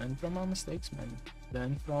basically learn from my mistakes, man.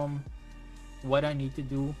 Learn from what I need to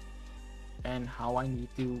do and how I need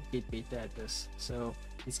to get better at this. So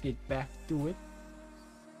let's get back to it.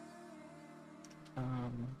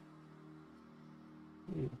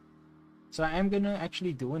 Yeah. So I am gonna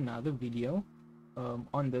actually do another video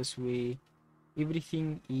on this where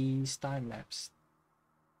everything is time-lapsed.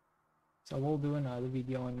 So I will do another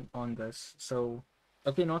video on this. So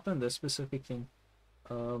okay, not on this specific thing.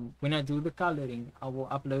 When I do the coloring, I will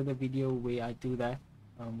upload a video where I do that.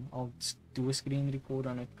 I'll do a screen record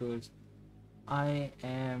on it, because I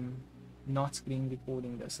am not screen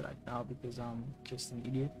recording this right now because I'm just an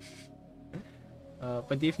idiot.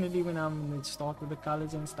 But definitely when I'm gonna start with the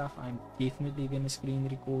colors and stuff, I'm definitely gonna screen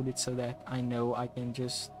record it so that I know I can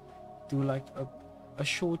just do like a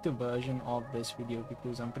shorter version of this video,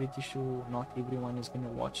 because I'm pretty sure not everyone is gonna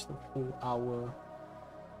watch the full hour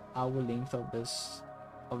length of this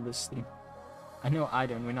stream. I know I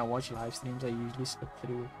don't. When I watch live streams, I usually skip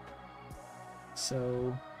through it.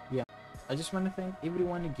 So yeah, I just want to thank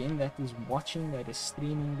everyone again that is watching, that is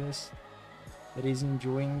streaming this, that is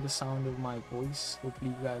enjoying the sound of my voice. Hopefully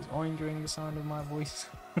you guys are enjoying the sound of my voice.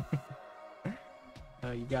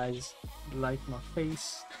 You guys like my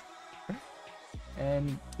face.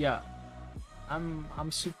 And yeah,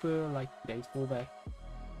 I'm super like grateful that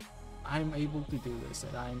I'm able to do this,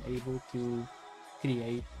 that I'm able to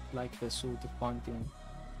create like this sort of content.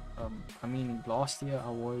 I mean, last year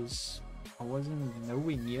I wasn't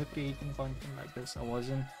nowhere near creating content like this. I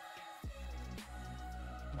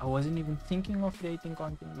wasn't even thinking of creating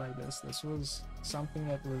content like this. This was something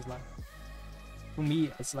that was like, for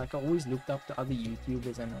me, it's like I always looked up to other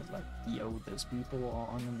YouTubers and I was like, yo, those people are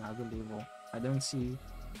on another level. I don't see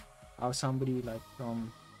how somebody like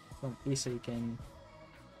from SA can,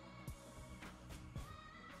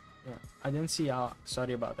 yeah, I didn't see how,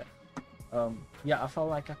 sorry about that. Yeah, I felt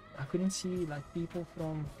like I couldn't see like people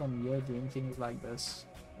from here doing things like this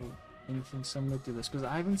or anything similar to this, because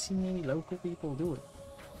I haven't seen any local people do it.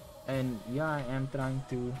 And yeah, I am trying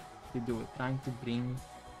to do it, trying to bring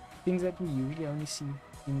things that we usually only see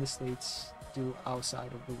in the States to our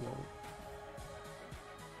side of the world.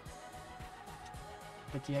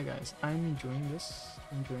 But yeah guys, I'm enjoying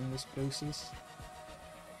this process.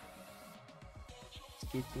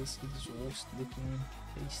 Let's get this exhaust looking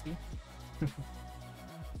tasty.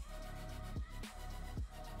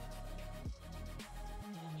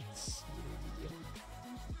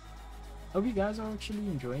 Hope you guys are actually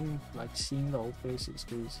enjoying like seeing the whole process,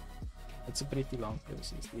 because it's a pretty long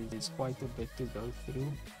process. There's quite a bit to go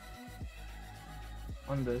through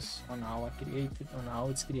on this, on how I created, on how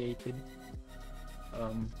it's created.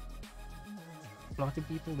 A lot of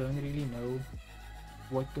people don't really know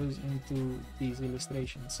what goes into these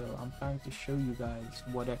illustrations, so I'm trying to show you guys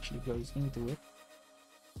what actually goes into it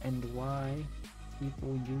and why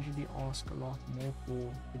people usually ask a lot more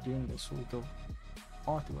for doing this sort of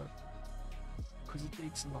artwork, because it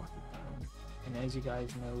takes a lot of time, and as you guys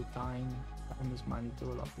know, time is money to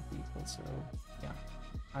a lot of people. So yeah,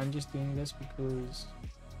 I'm just doing this because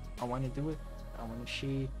I want to do it. I want to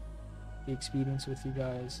share the experience with you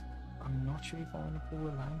guys. I'm not sure if I want to pull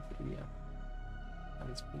a line through here.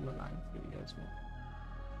 Let's pull a line through here as well.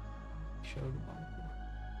 Show the bumper.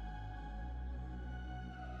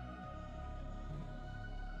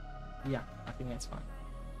 Yeah, I think that's fine.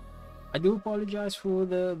 I do apologize for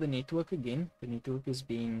the network again. The network is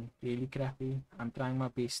being really crappy. I'm trying my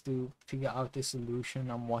best to figure out a solution.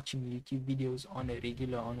 I'm watching YouTube videos on a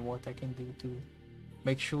regular on what I can do to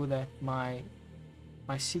make sure that my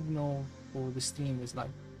signal for the stream is like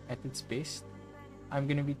at its best. I'm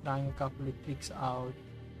gonna be trying a couple of tricks out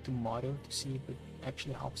tomorrow to see if it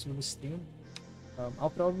actually helps with the stream. I'll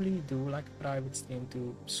probably do like a private stream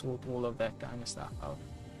to sort all of that kind of stuff out.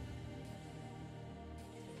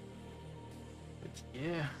 But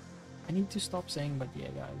yeah, I need to stop saying but yeah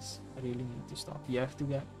guys, I really need to stop. You have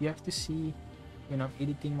to see when I'm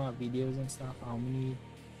editing my videos and stuff how many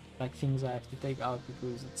like things I have to take out,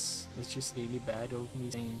 because it's just really bad of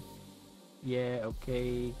me saying yeah,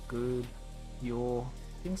 okay, good, your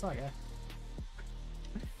things like that.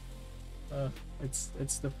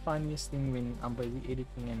 It's the funniest thing when I'm busy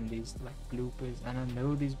editing and there's like bloopers, and I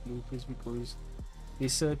know these bloopers because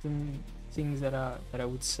there's certain things that I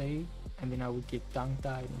would say and then I would get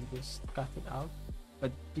tongue-tied and just cut it out.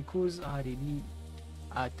 But because I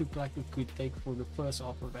took like a good take for the first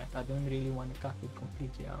half of that, I don't really want to cut it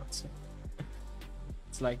completely out. So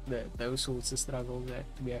it's like those sorts of struggles that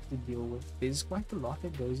we have to deal with. There's quite a lot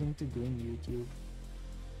that goes into doing YouTube,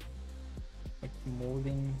 like more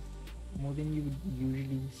than you would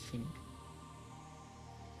usually think.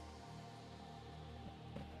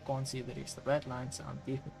 Can't see the rest of that line, so I'm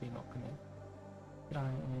definitely not gonna try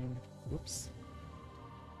and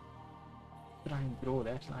try and draw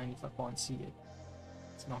that line if I can't see it.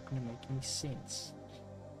 It's not gonna make any sense.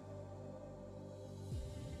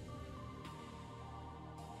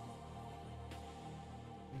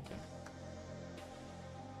 Okay.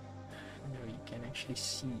 Now you can actually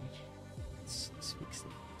see. Let's fix it.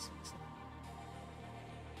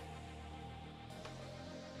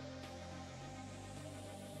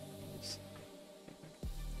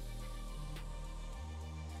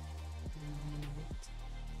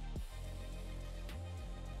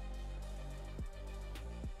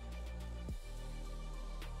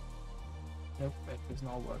 Nope, that was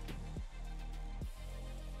not working.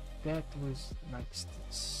 That was like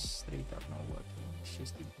straight up not working. It's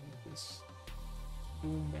just this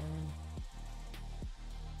boom man.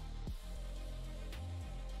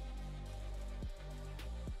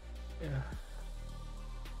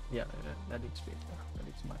 Yeah, that looks better. That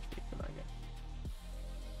looks much better like that.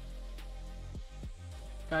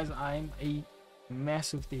 Guys, I'm a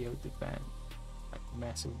massive Toyota fan. Like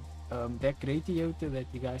massive. That great Toyota that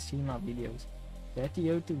you guys see in my videos, that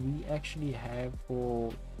Toyota we actually have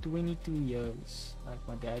for 22 years. Like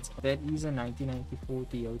my dad's, that is a 1994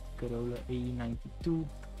 Toyota Corolla AE92.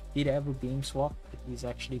 Did have a beam swap. It is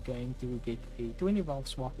actually going to get a 20 valve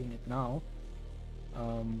swap in it now.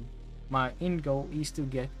 My end goal is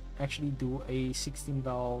to actually do a 16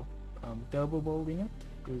 valve turbo build in it,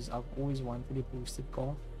 because I've always wanted a boosted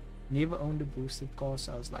car. Never owned a boosted car,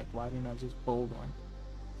 so I was like, why didn't I just build one?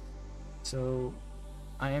 So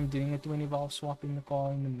I am doing a 20 valve swap in the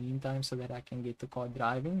car in the meantime, so that I can get the car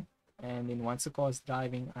driving, and then once the car is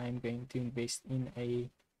driving, I am going to invest in a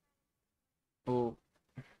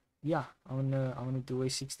yeah, I wanna do a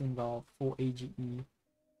 16 valve 4AGE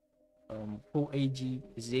 4AG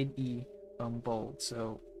ZE bolt.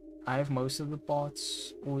 So I have most of the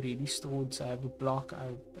parts already stored. So I have a block, I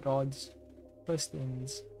have rods,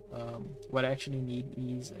 pistons. What I actually need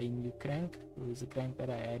is a new crank, because the crank that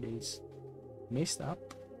I had is messed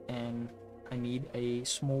up, and I need a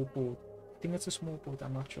small port. I think it's a small port,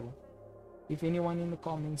 I'm not sure. If anyone in the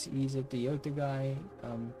comments is a Toyota guy,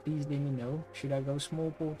 please let me know. Should I go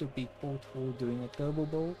small port or big port for doing a turbo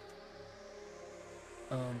bolt?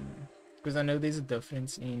 Because I know there's a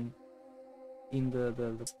difference in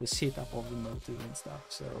the setup of the motor and stuff.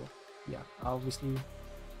 So yeah, I obviously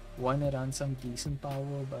want to run some decent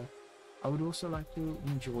power, but I would also like to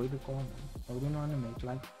enjoy the car, man. I wouldn't want to make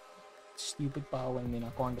like stupid power and then I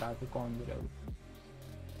can't drive the car on the road.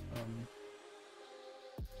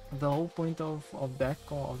 The whole point of that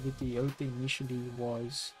car, of the Toyota, initially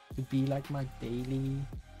was to be like my daily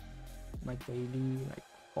like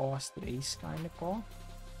fast race kind of car.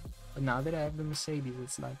 But now that I have the Mercedes,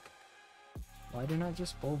 it's like, why don't I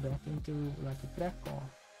just pull back into like a track car?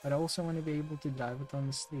 But I also want to be able to drive it on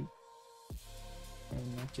the street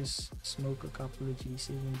and not just smoke a couple of G7s,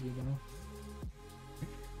 you know.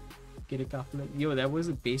 Get a couple of, yo, that was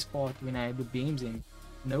the best part when I had the beams in.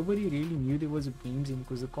 Nobody really knew there was a beams in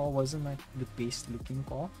because the car wasn't like the best looking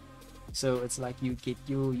car. So it's like you get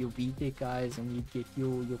your VTEC guys and you get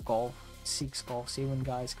your Golf 6, Golf 7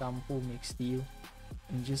 guys come full mixed steel,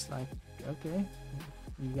 and just like, okay,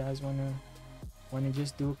 you guys wanna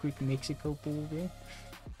just do a quick Mexico pull there.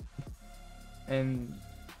 And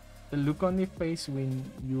the look on their face when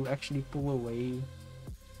you actually pull away,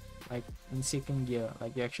 like in second gear,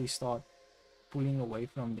 like you actually start pulling away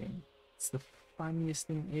from them, it's the funniest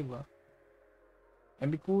thing ever.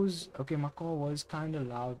 And because, okay, my car was kind of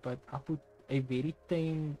loud, but I put a very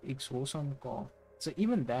tame exhaust on the car, so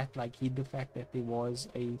even that like hid the fact that there was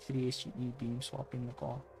a 3SGE beam swap in the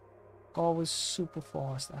car. Car was super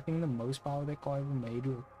fast. I think the most power that car ever made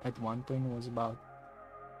at one point was about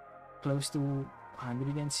close to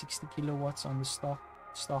 160 kilowatts on the stock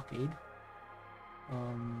head.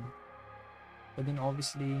 But then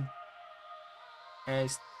obviously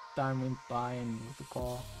as time went by and the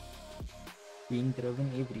car being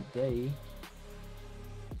driven every day,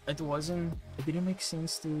 it didn't make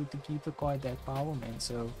sense to keep the car at that power, man.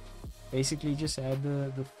 So basically just had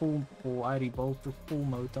the full, or I rebuilt the full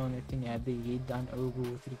motor on it and had the head done over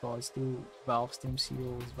with regards to valve stem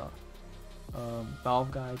seals,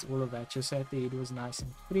 valve guides, all of that, just so that the head was nice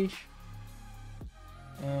and fresh.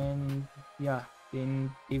 And yeah,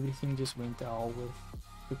 then everything just went to hell with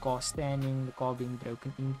the car standing, the car being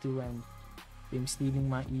broken into, and them stealing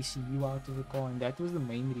my ECU out of the car. And that was the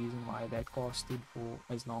main reason why that car stood for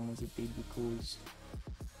as long as it did, because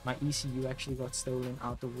my ECU actually got stolen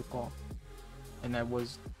out of the car, and that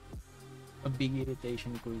was a big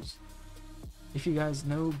irritation. Because if you guys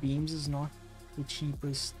know, beams is not the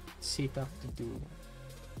cheapest setup to do.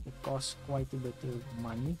 It costs quite a bit of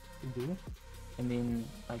money to do, and then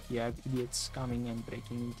like you have idiots coming and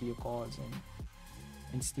breaking into your cars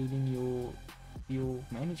and stealing your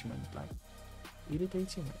management. Like,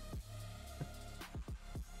 irritates you, man.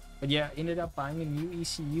 But yeah, ended up buying a new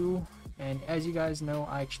ECU, and as you guys know,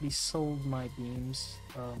 I actually sold my beams.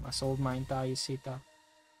 I sold my entire setup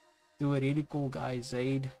to a really cool guy,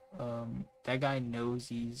 Zaid. That guy knows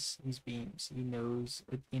his beams. He knows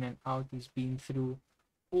it in and out. He's been through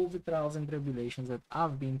all the trials and tribulations that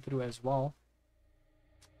I've been through as well.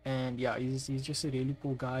 And yeah, he's just a really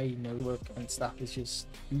cool guy. He knows work and stuff is just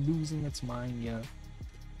losing its mind. Yeah,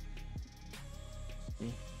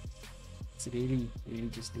 it's really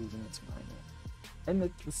just losing its mind. Yeah.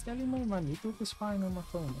 And it's telling me my network is fine on my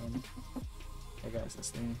phone. And yeah, guys, this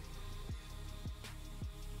thing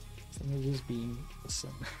is just being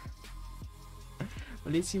awesome.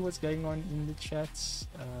 But let's see what's going on in the chats.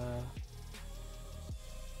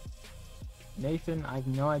 Nathan, I have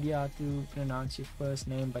no idea how to pronounce your first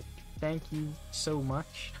name, but thank you so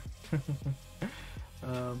much.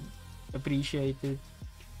 Appreciate it.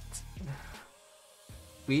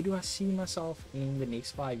 Where do I see myself in the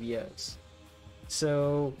next 5 years?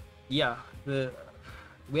 So yeah, where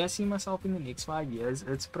I see myself in the next 5 years,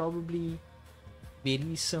 it's probably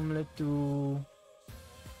very similar to,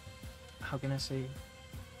 how can I say,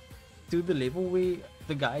 to the level where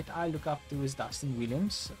the guy that I look up to is Dustin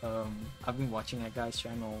Williams. I've been watching that guy's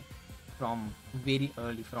channel from very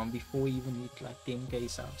early, from before he even hit like 10k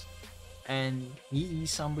subs, and he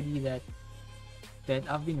is somebody that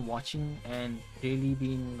I've been watching and really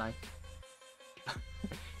been like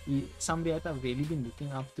somebody that I've really been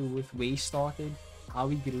looking up to with where he started. how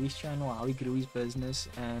he grew his channel, how he grew his business,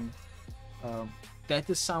 and that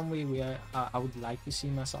is somewhere where I would like to see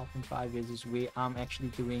myself in 5 years, is where I'm actually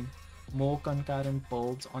doing more concurrent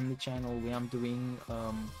builds on the channel, where I'm doing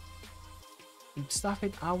stuff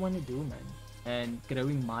that I want to do, man, and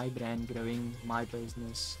growing my brand, growing my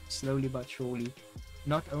business slowly but surely,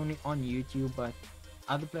 not only on YouTube but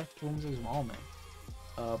other platforms as well, man.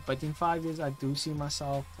 But in 5 years, I do see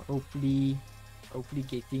myself hopefully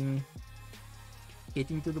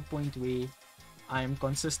getting to the point where I am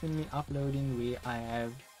consistently uploading, where I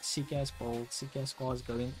have sick ass builds, sick ass cars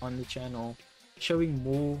going on the channel, showing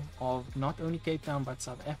more of not only Cape Town but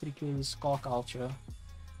South Africa's car culture,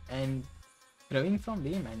 and growing from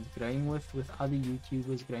there, man. Growing with other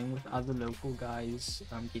YouTubers, growing with other local guys,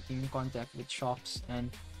 getting in contact with shops,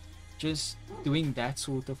 and just doing that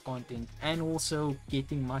sort of content, and also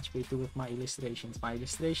getting much better with my illustrations. My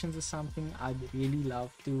illustrations is something I'd really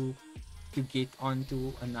love to get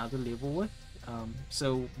onto another level with.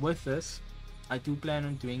 So with this, I do plan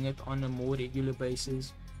on doing it on a more regular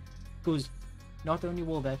basis, because not only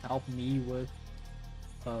will that help me with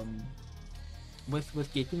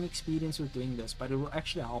getting experience with doing this, but it will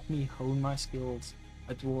actually help me hone my skills.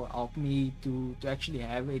 It will help me to actually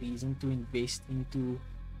have a reason to invest into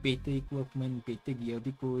better equipment, better gear,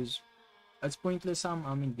 because it's pointless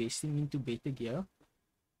I'm investing into better gear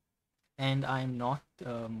and I'm not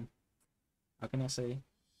how can I say,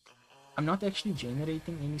 I'm not actually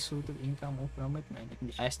generating any sort of income from it, man.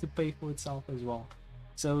 It has to pay for itself as well.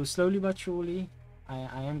 So slowly but surely,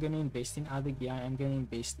 I am gonna invest in other gear. I am gonna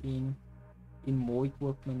invest in more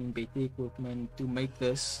equipment, in better equipment, to make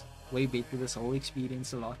this way better, this whole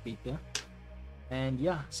experience a lot better. And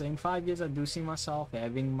yeah, so in 5 years, I do see myself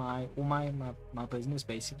having my business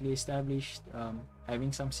basically established,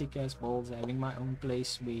 having some sick ass balls, having my own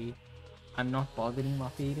place where I'm not bothering my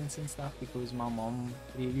parents and stuff, because my mom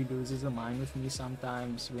really loses her mind with me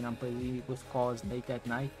sometimes when I'm busy with cars late at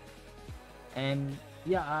night. And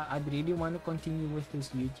yeah, I'd really want to continue with this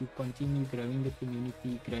YouTube, continue growing the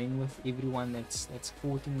community, growing with everyone that's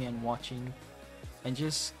supporting me and watching, and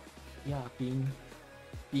just yeah,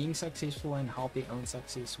 being successful and help their own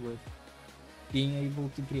success with being able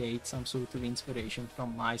to create some sort of inspiration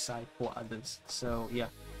from my side for others. So yeah,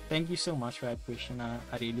 thank you so much for that question. I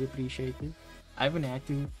really appreciate it. I haven't had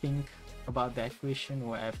to think about that question,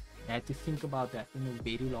 or I've had to think about that in a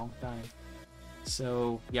very long time.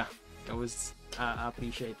 So yeah, it was I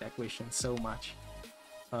appreciate that question so much.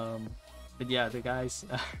 But yeah, the guys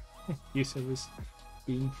Yusuf is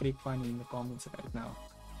being freak funny in the comments right now.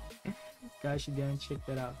 Guys should go and check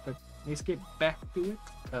that out. But let's get back to it.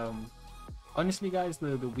 Honestly guys,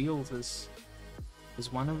 the wheels is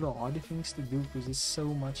one of the harder things to do, because there's so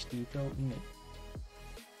much detail in it.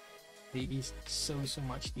 There is so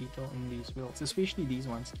much detail in these wheels, especially these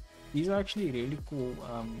ones. These are actually really cool.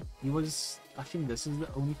 I think this is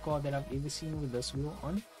the only car that I've ever seen with this wheel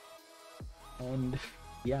on, and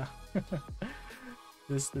yeah,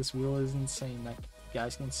 this wheel is insane. Like, you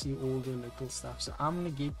guys can see all the little stuff. So I'm gonna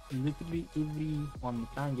get literally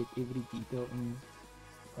try and get every detail in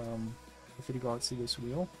with regards to this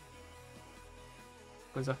wheel,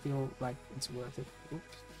 because I feel like it's worth it.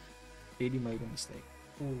 Oops, already made a mistake.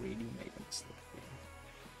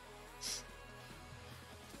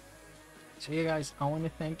 So yeah guys, I want to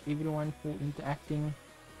thank everyone for interacting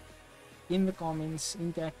in the comments,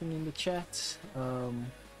 interacting in the chat,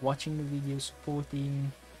 watching the video,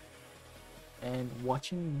 supporting, and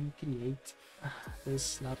watching me create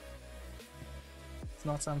this. It's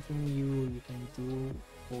not something you can do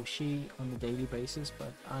or share on a daily basis,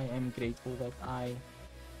 but I am grateful that I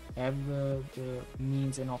have the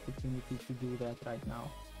means and opportunity to do that right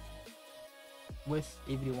now with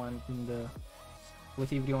everyone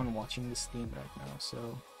watching the stream right now.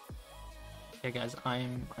 So yeah guys,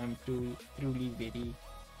 I'm truly very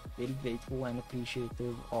grateful and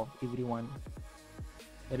appreciative of everyone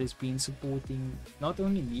that has been supporting not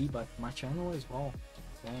only me but my channel as well.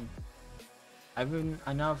 Damn, I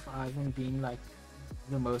haven't been like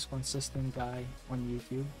the most consistent guy on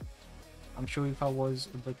YouTube. I'm sure if I was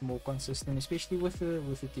a bit more consistent, especially with the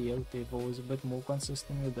Toyota, if I was a bit more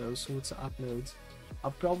consistent with those sorts of uploads,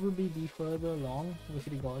 I'll probably be further along with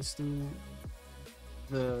regards to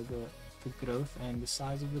the growth and the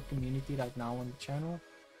size of the community right now on the channel.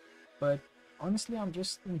 But honestly, I'm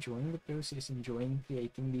just enjoying the process, enjoying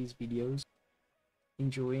creating these videos,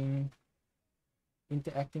 enjoying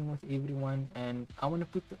interacting with everyone, and I want to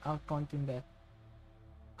put out content that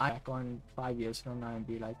I back on 5 years from now and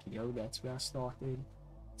be like, yo, that's where I started.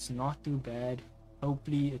 It's not too bad.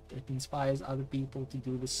 Hopefully it inspires other people to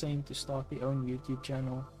do the same, to start their own YouTube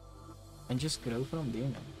channel. and just grow from there,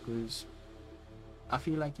 man. Because I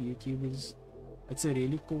feel like YouTube is, it's a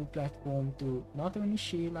really cool platform to not only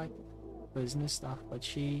share like business stuff, but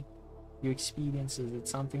share your experiences.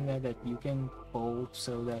 It's something that you can hold,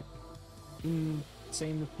 so that in,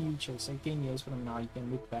 say, in the future, say 10 years from now, you can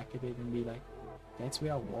look back at it and be like, that's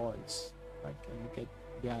where I was, like, and look at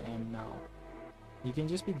where I am now. You can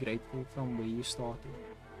just be grateful from where you started.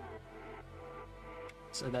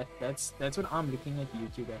 So that's what I'm looking at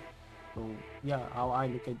YouTube at. So yeah, how I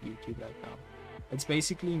look at YouTube right now, it's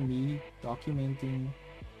basically me documenting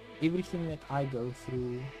everything that I go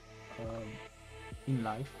through in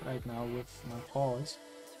life right now with my cause.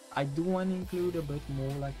 I do want to include a bit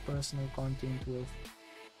more like personal content with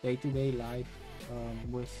day-to-day life,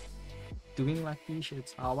 with doing like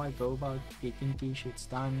t-shirts, how I go about getting t-shirts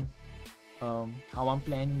done, how I'm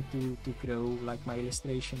planning to grow like my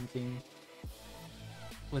illustration thing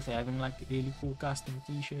with having like really cool custom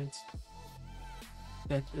t-shirts.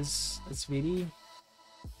 That is, it's very,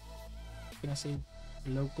 can I say,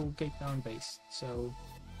 local Cape Town based. So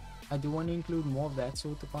I do want to include more of that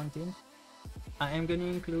sort of content. I am going to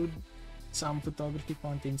include some photography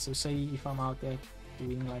content. So say if I'm out there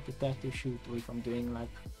doing like a tattoo shoot, or if I'm doing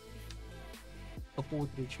like a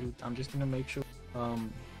portrait shoot, I'm just going to make sure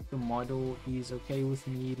the model is okay with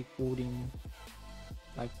me recording,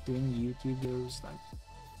 like doing YouTube videos, like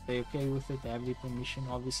they're okay with it, they have the permission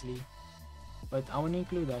obviously. But I want to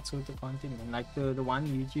include that sort of content, and like the one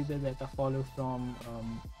YouTuber that I follow from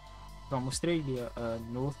Australia,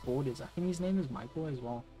 North Borders, I think his name is Michael as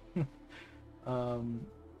well.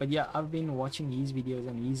 But yeah, I've been watching his videos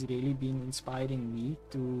and he's really been inspiring me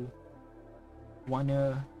to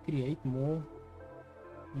wanna create more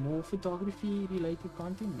photography related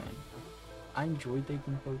content, man. I enjoy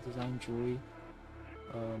taking photos, I enjoy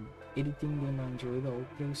editing them, I enjoy the whole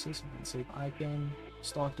process, man. So if I can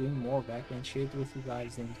start doing more of that and share it with you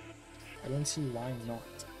guys, then I don't see why not.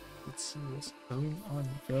 Let's see what's going on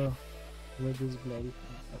here with this bloody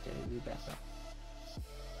thing. Okay, we back up.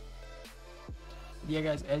 Yeah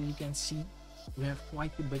guys, as you can see, we have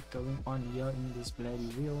quite a bit going on here in this bloody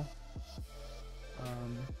wheel.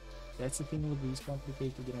 That's the thing with these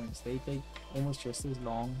complicated runs, they take almost just as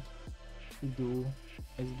long to do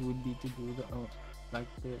as it would be to do the like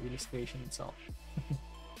the illustration itself.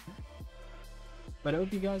 But I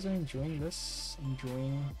hope you guys are enjoying this,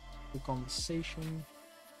 enjoying the conversation.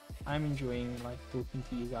 I'm enjoying like talking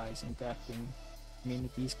to you guys, interacting. I mean,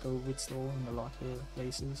 it is COVID still in a lot of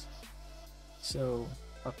places, so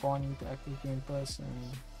if I can't interact with you in person,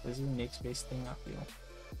 this is the next best thing I feel,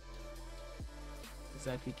 is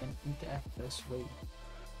that we can interact this way,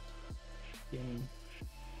 can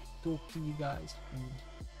talk to you guys and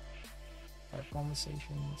have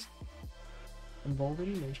conversations, involve a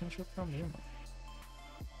relationship from there.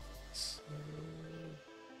 So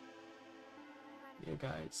yeah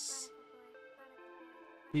guys,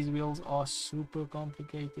 these wheels are super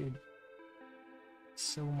complicated,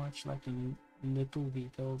 so much like little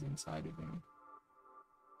details inside of them.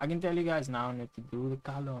 I can tell you guys now that to do the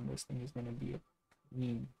color on this thing is gonna be a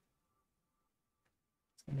pain.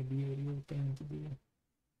 It's gonna be a real pain to do.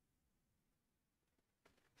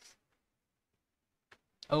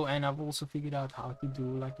 Oh, and I've also figured out how to do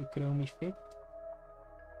like a chrome effect.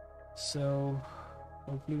 So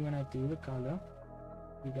hopefully when I do the color,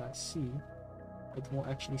 you guys see, it will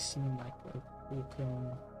actually seem like a full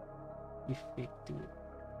chrome effect to it.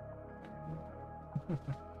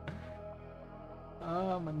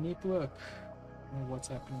 My network. What's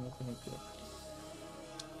happening with the network?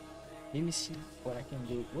 Let me see what I can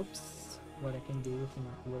do. Whoops. What I can do with the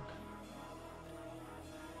network.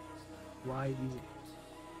 Why is it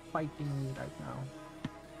fighting me right now?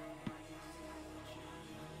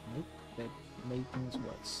 Nope, that made things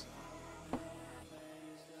worse.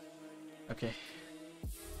 Okay.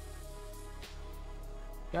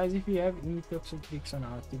 Guys, if you have any tips or tricks on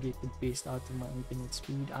how to get the best out of my internet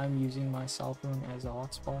speed, I'm using my cell phone as a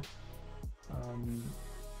hotspot.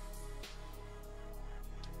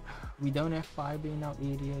 We don't have fiber in our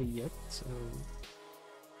area yet, so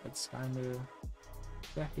it's kind of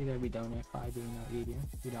lucky that we don't have fiber in our area.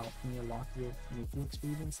 It helped me a lot with network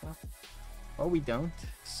speed and stuff. But we don't,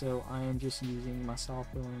 so I am just using my cell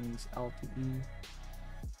phone's LTE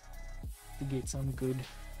to get some good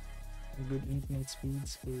internet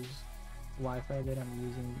speeds, because Wi-Fi that I'm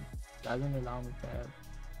using doesn't allow me to have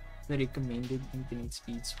the recommended internet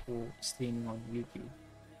speeds for streaming on YouTube.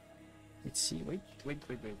 Let's see, wait,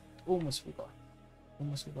 almost forgot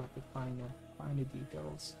the finer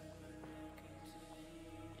details.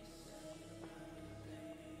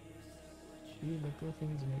 Little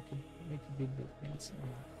things make a big difference.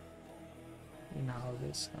 in how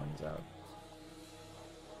this comes out.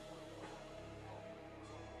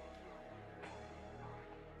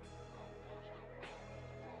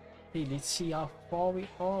 Okay, let's see how far we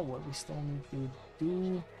are, what we still need to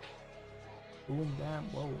do. Boom, bam,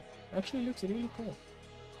 whoa. Actually looks really cool.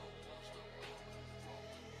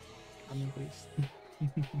 I'm impressed.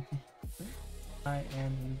 I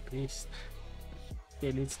am impressed.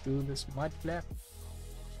 Okay, let's do this mud flap.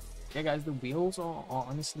 Yeah guys, the wheels are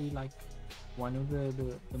honestly like one of the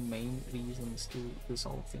main reasons to this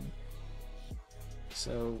whole thing.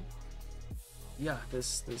 So yeah, the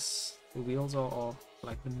wheels are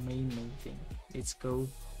like the main thing. Let's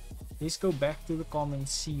go back to the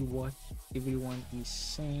comments, see what everyone is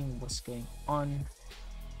saying, what's going on.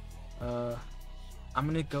 I'm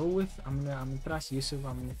gonna trust Yusuf.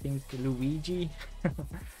 I'm gonna think Luigi.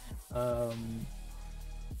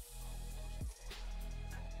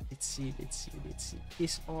 Let's see.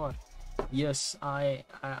 SR. Yes, I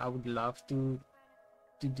would love to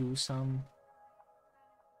do some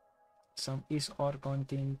SR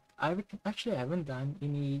content. I actually haven't done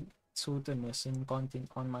any sort of Nissan content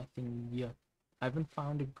on my thing yet. I haven't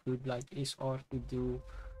found a good like SR to do,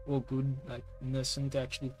 or good like Nissan to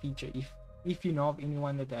actually feature. If you know of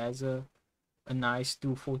anyone that has a nice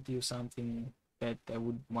 240 or something that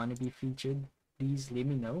would want to be featured, please let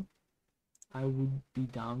me know. I would be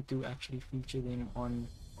down to actually feature them on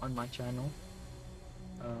my channel.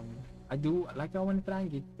 I want to try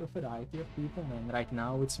and get a variety of people, man. Right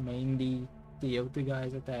now it's mainly Toyota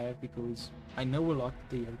guys that I have, because I know a lot of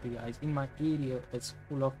Toyota guys in my area. It's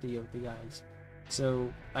full of Toyota guys.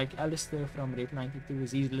 So like Alistair from Red 92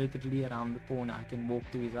 he's literally around the corner. I can walk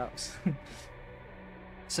to his house.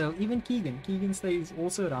 So even Keegan stays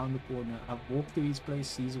also around the corner. I've walked to his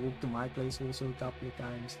place, he's walked to my place also a couple of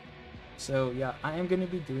times. So yeah, I am gonna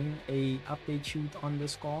be doing a update shoot on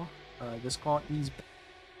this car. This car is,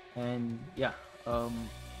 and yeah,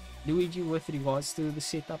 Luigi, with regards to the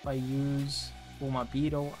setup I use for my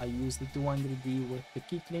B-roll, I use the 200D with the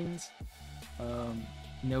kit lens.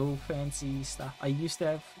 No fancy stuff. I used to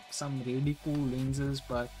have some really cool lenses,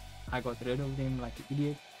 but I got rid of them like an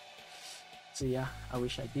idiot. So yeah, I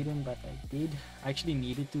wish I didn't, but I did. I actually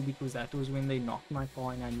needed to, because that was when they knocked my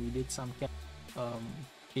car and I needed some cash,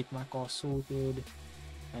 get my car sorted.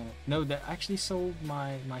 No, they actually sold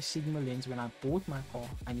my Sigma lens when I bought my car.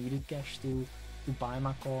 I needed cash to buy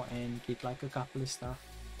my car and get like a couple of stuff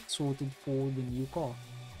sorted for the new car,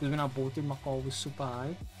 because when I bought it my car was super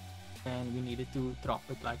high and we needed to drop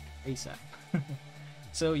it like ASAP.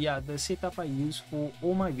 So yeah, the setup I use for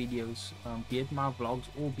all my videos, be it my vlogs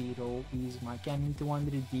or b-roll, is my Canon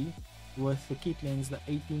 200D with the kit lens, the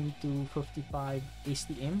 18 to 55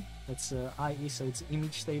 STM. That's IS, so it's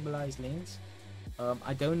image stabilized lens.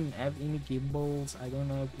 I don't have any gimbals, I don't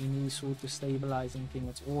have any sort of stabilizing thing.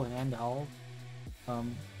 It's all handheld.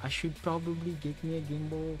 I should probably get me a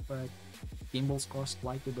gimbal, but gimbals cost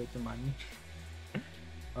quite a bit of money.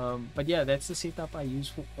 But yeah, that's the setup I use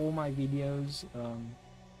for all my videos.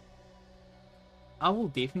 I will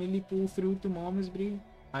definitely pull through to Musicbed.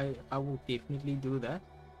 I will definitely do that.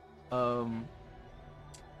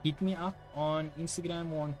 Hit me up on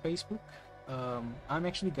Instagram or on Facebook. I'm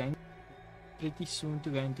actually going pretty soon to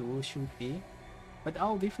go and do a shoot there, but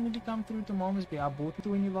I'll definitely come through to Musicbed. I bought the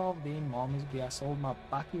 2012 there in Musicbed. I sold my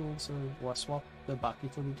Bucky also, or I swapped the Bucky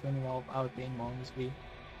for the 2012 out there in Musicbed.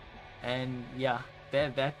 And yeah,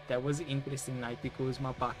 that was an interesting night, because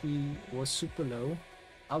my Bucky was super low.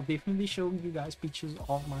 I'll definitely show you guys pictures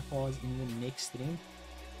of my cars in the next stream,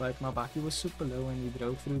 but my Bucky was super low and we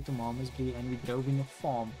drove through to Musicbed and we drove in a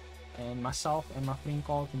farm, and myself and my friend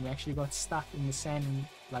Carlton, we actually got stuck in the sand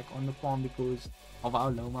like on the farm because of how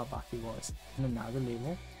low my Bucky was. On another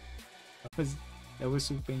level, because that was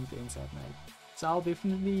super intense that night. So I'll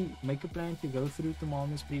definitely make a plan to go through to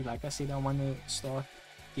Musicbed. Like I said, I want to start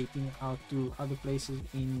getting out to other places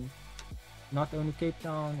in not only Cape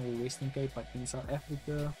Town or Western Cape, but in South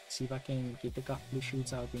Africa. See if I can get a couple of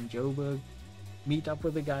shoots out in Joburg, meet up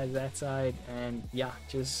with the guys that side, and yeah,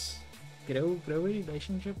 just grow a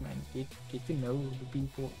relationship, man. Get to know the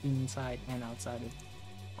people inside and outside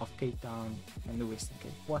of Cape Town and the Western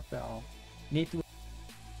Cape. What the hell? Network.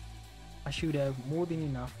 I should have more than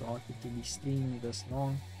enough data to be streaming this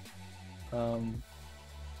long.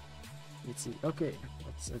 Let's see. Okay,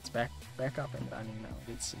 it's back up and running now.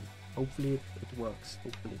 Let's see. Hopefully it works.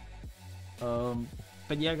 Hopefully.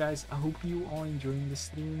 But yeah, guys, I hope you are enjoying the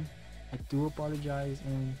stream. I do apologize,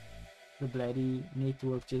 and the bloody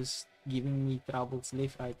network just giving me troubles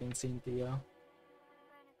left, right, and center. Yeah.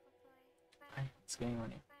 What's going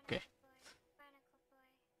on here? Okay.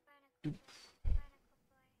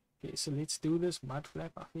 Okay, so let's do this mud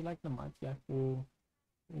flap. I feel like the mud flap will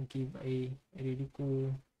give a really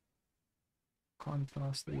cool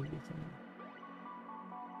contrast to everything,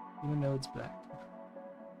 even though it's black.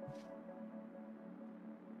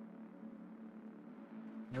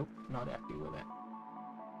 Nope, not happy with that.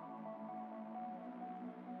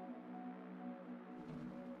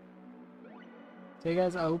 So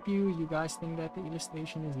guys, I hope you guys think that the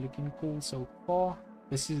illustration is looking cool so far.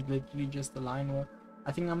 This is literally just the line work.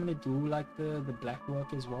 I think I'm gonna do like the black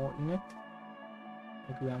work as well in it,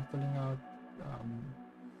 like where I'm filling out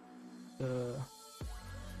the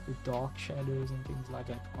dark shadows and things like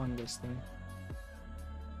that on this thing.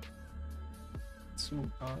 So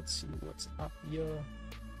let's see what's up here.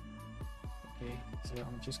 Okay, so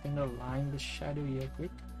I'm just gonna line the shadow here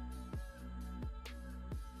quick.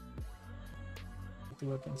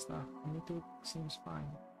 Network and stuff. Network seems fine.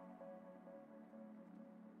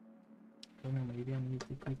 I don't know, maybe I need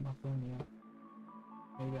to keep my phone here.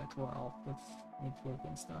 Maybe that will help with network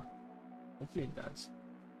and stuff. Hopefully it does.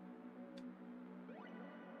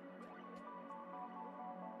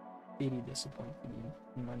 Very disappointing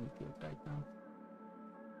in my network right now.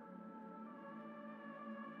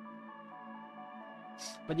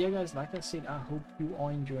 But yeah guys, like I said, I hope you are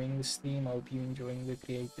enjoying the stream. I hope you're enjoying the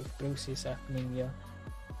creative process happening here.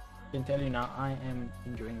 I can tell you now, I am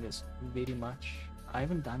enjoying this very much. I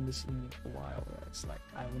haven't done this in a while. It's like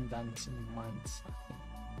I haven't done this in months, I think.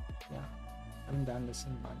 Yeah, I haven't done this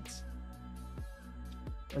in months.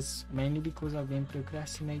 It's mainly because I've been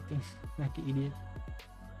procrastinating like an idiot.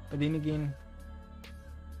 But then again,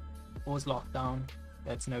 it was lockdown.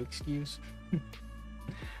 That's no excuse.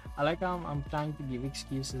 I like how I'm trying to give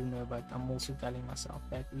excuses, but I'm also telling myself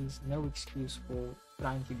that is no excuse for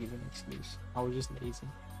trying to give an excuse. I was just lazy.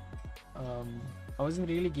 I wasn't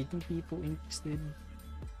really getting people interested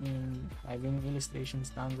in having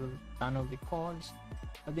illustrations done of the cards,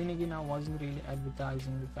 but then again, I wasn't really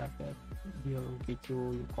advertising the fact that you'll get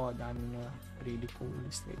your card done in a really cool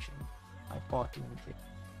illustration, like cartoon thing.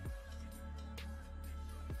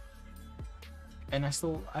 And I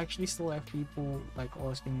actually still have people like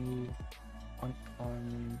asking me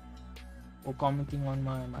on or commenting on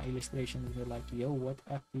my illustrations. They're like, yo, what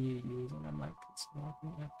app do you use? And I'm like, it's not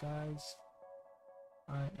an app, guys.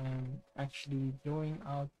 I am actually drawing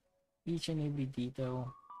out each and every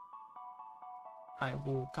detail. I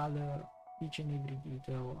will color each and every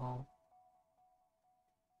detail.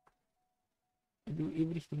 I do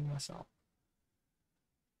everything myself.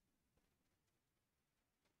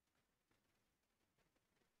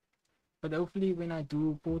 But hopefully when I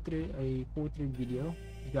do a portrait video,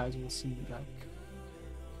 you guys will see like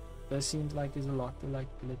this seems like there's a lot of like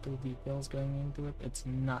little details going into it. It's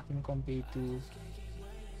nothing compared to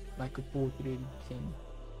like a portrait thing.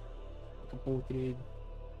 Like a portrait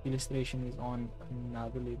illustration is on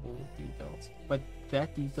another level of details. But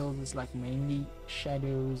that details is like mainly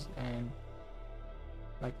shadows and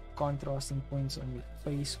like contrasting points on your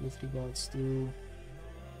face with regards to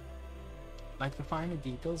like the finer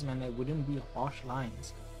details, man. They wouldn't be harsh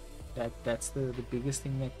lines. That's the biggest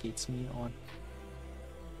thing that gets me on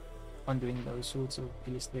doing those sorts of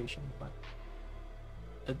illustrations, but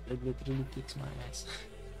it literally kicks my ass.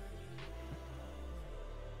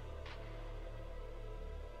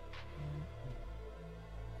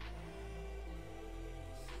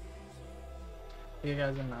 Hey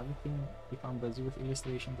guys, another thing, if I'm busy with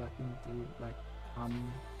illustrations, I can do like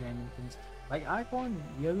random things. Like I can't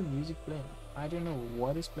hear the music playing. I don't know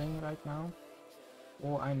what is playing right now.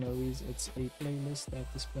 All I know is it's a playlist that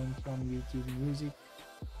is playing from YouTube Music.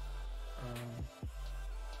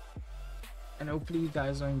 And hopefully you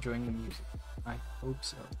guys are enjoying the music. I hope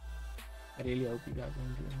so. I really hope you guys are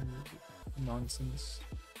enjoying the music. Nonsense.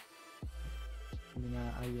 I mean,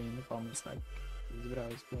 I hear in the comments like, this bro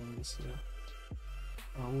is playing this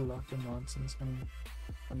a whole lot of nonsense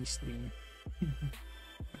on the stream.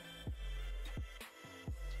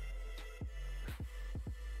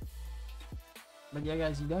 But yeah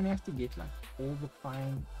guys, you don't have to get like all the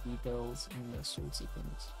fine details in the sorts of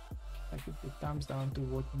things. Like it comes down to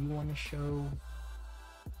what you want to show,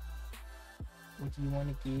 what you want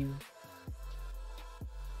to give.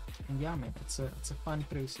 And yeah man, it's a fun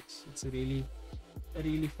process. It's a really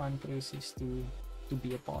fun process to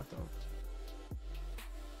be a part of.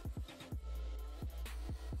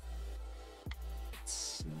 Let's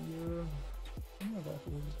see here. I don't know about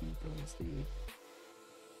all the details there.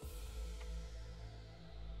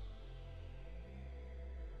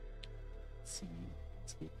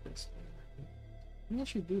 Let's get this line. I think I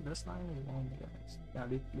should do this line as well, guys. Yeah,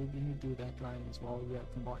 let me do that line as well here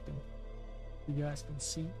at the bottom. You guys can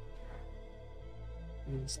see.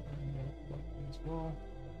 this line button as well.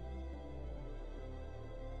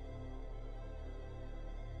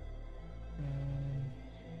 And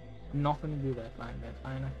I'm not gonna do that line. That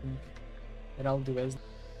line I think that I'll do as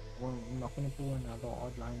well. I'm not gonna pull another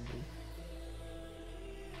odd line though.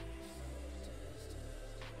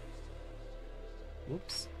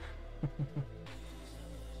 Whoops.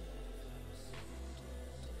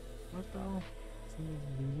 What the hell? Somebody's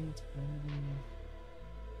leaving to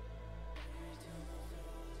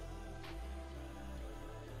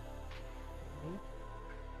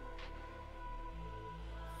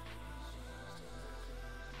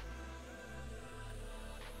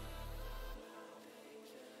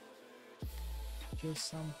just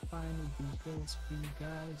some final details for you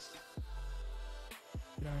guys.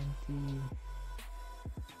 Trying to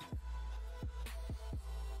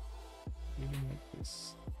really make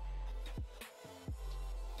this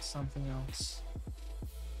something else.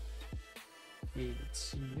 Okay, let's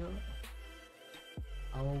see here.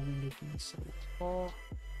 How are we looking so far?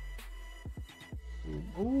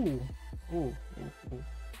 Oh,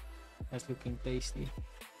 that's looking tasty.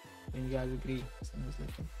 Can you guys agree? This thing is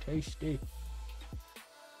looking tasty.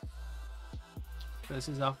 This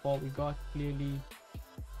is how far we got. Clearly,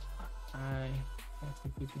 I have to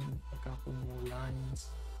put in a couple more lines.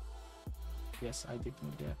 Yes, I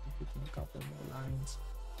definitely have to put in a couple more lines.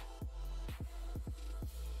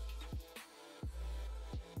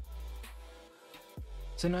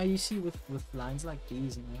 So now you see with lines like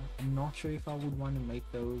these, you know, I'm not sure if I would want to make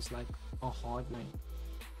those like a hard line.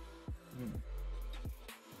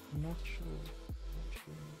 I'm not sure.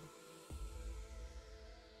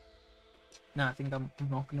 No, I think I'm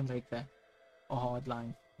not gonna make that a hard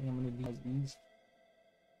line. I think I'm gonna leave these.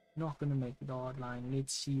 Not gonna make it a hard line.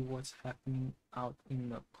 Let's see what's happening out in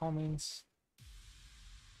the comments.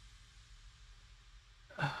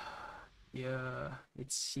 Yeah,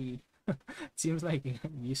 let's see. It seems like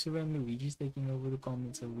Yusuf and Luigi's taking over the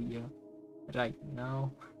comments over here right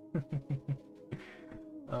now.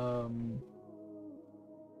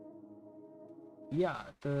 Yeah,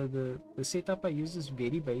 the setup I use is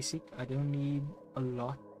very basic. I don't need a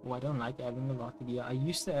lot. Well, I don't like having a lot here. I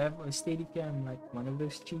used to have a Steadicam, like one of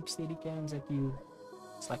those cheap Steadicams that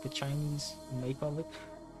it's like a Chinese make of it.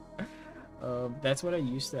 That's what I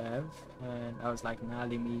used to have, and I was like, nah,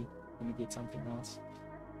 let me get something else.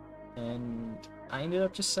 And I ended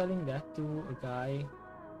up just selling that to a guy.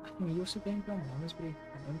 I think he also came from Musicbed.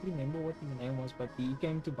 I don't remember what his name was, but he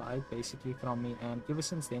came to buy it basically from me, and ever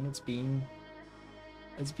since then it's been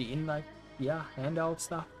like, yeah, handheld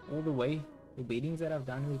stuff all the way. The beatings that I've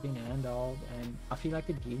done have been handheld, and I feel like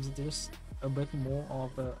it gives just a bit more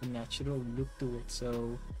of a natural look to it.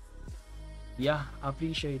 So yeah, I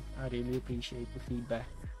really appreciate the feedback.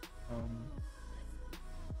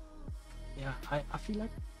 Yeah, I feel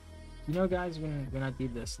like, you know guys, when I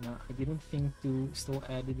did this, now I didn't think to still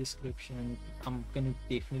add a description. I'm gonna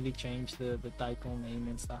definitely change the title name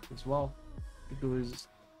and stuff as well, because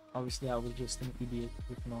obviously I was just an idiot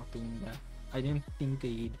with not doing that. I didn't think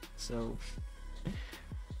ahead. So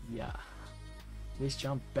yeah, let's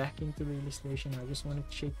jump back into the illustration. I just want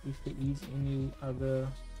to check if there is any other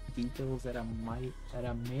details that I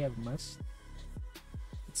may have missed.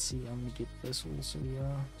 Let's see. I'm gonna get this also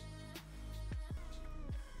here.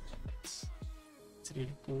 It's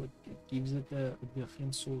really cool. It gives it a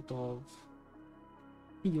different sort of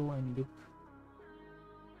feel and look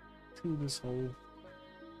to this whole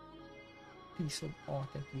piece of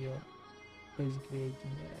art that we are busy creating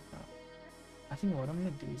right now. I think what I'm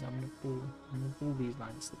gonna do is I'm gonna pull these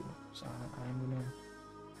lines through. So I'm gonna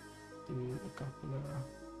do a couple of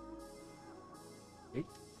wait,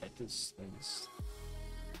 that is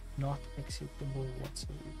not acceptable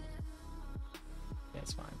whatsoever.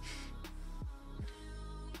 That's fine.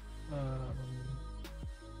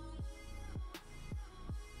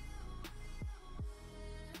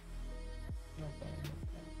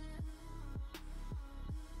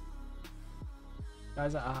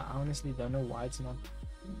 Guys, I honestly don't know why it's not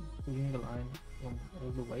pulling the line from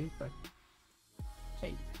all the way, but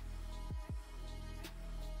hey.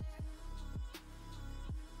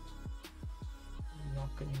 I'm not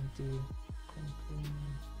going to complain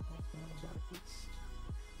about this.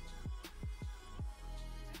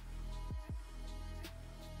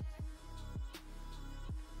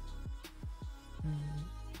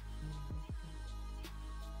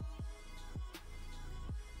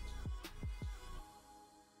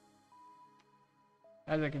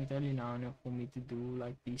 As I can tell you now, for me to do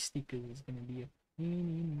like these stickers is gonna be a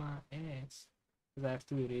pain in my ass, because I have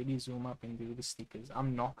to really zoom up and do the stickers.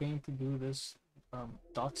 I'm not going to do this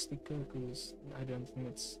dot sticker because I don't think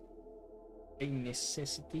it's a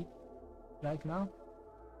necessity right now.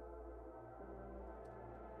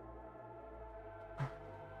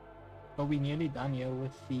 But we're nearly done here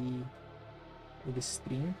with the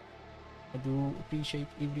stream. I do appreciate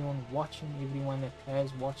everyone watching, everyone that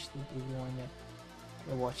has watched it, everyone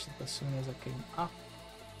that watched it as soon as I came up.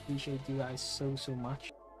 Appreciate you guys so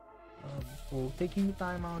much for taking the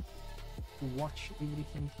time out to watch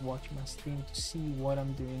everything, to watch my stream, to see what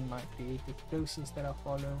I'm doing, my creative process that I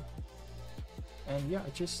follow. And yeah,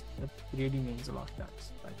 it really means a lot,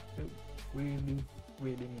 guys. Like, it really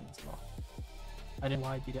means a lot. I don't know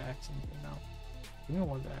why I did the accent right now. You know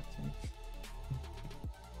what the accent is.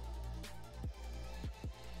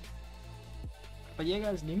 But yeah,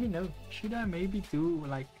 guys, let me know, should I maybe do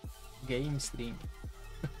like game stream?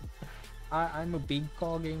 I'm a big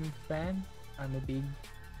car game fan. I'm a big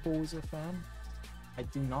Forza fan. I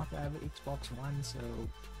do not have an Xbox One, so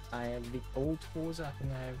I have the old Forza. I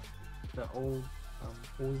think I have the old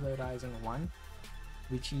Forza Horizon 1,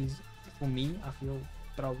 which is, for me, I feel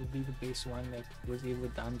probably the best one that was ever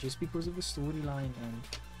done, just because of the storyline. And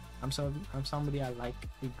I'm somebody, I like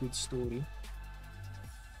a good story.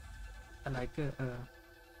 I like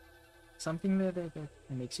something that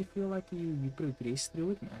makes you feel like you progress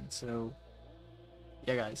through it, man. So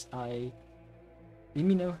yeah, guys, let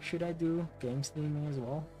me know, should I do game streaming as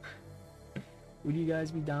well? Would you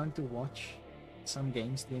guys be down to watch some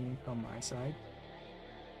game streaming from my side?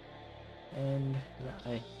 And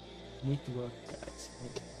yeah, I need to work, guys.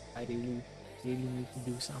 I really need to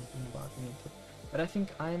do something about it. But I think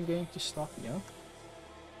I am going to stop here.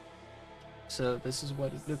 So this is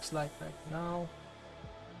what it looks like right now.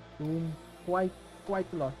 Boom, quite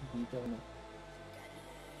a lot of detail in it.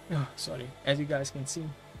 Oh, sorry, as you guys can see,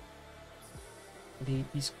 there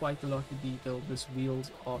is quite a lot of detail. These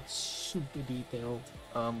wheels are super detailed.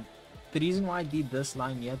 The reason why I did this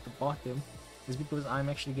line here at the bottom is because I'm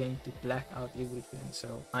actually going to black out everything.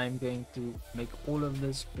 So I'm going to make all of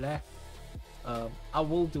this black. I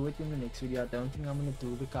will do it in the next video. I don't think I'm gonna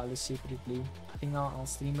do the colors separately. I think I'll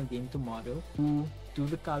stream again tomorrow. Do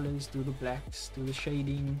the colors, do the blacks, do the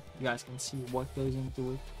shading. You guys can see what goes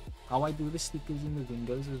into it. How I do the stickers in the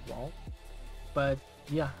windows as well. But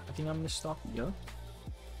yeah, I think I'm gonna stop here.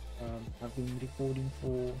 I've been recording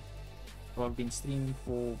for, or I've been streaming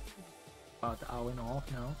for about an hour and a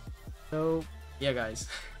half now. So yeah, guys.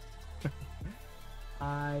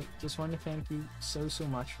 I just want to thank you so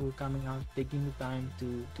much for coming out, taking the time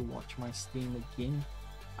to watch my stream again.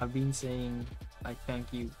 I've been saying like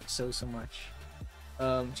thank you so much.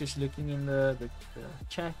 Just looking in the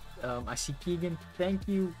chat, I see Keegan. Thank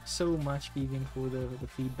you so much, Keegan, for the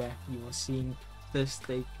feedback. You are seeing this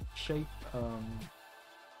take shape.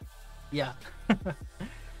 Yeah.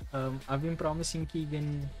 I've been promising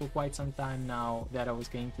Keegan for quite some time now that I was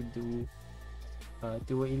going to do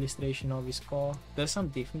an illustration of his car. This I'm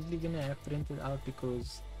definitely gonna have printed out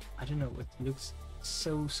because I don't know, it looks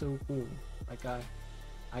so cool. Like I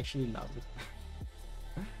actually love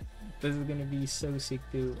it. This is gonna be so sick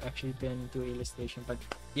to actually turn into an illustration. But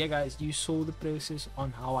yeah, guys, you saw the process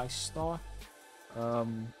on how I start.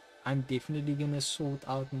 I'm definitely gonna sort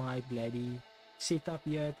out my bloody setup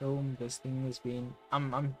here at home. This thing has been,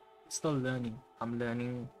 I'm still learning. I'm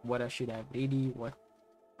learning what I should have ready, what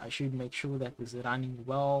I should make sure that is running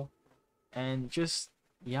well, and just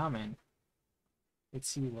yeah, man. Let's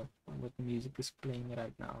see what music is playing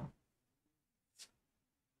right now.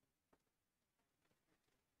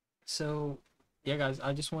 So yeah, guys,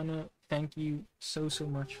 I just want to thank you so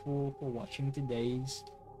much for watching today's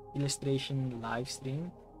illustration live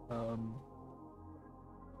stream.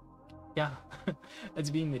 Yeah, it's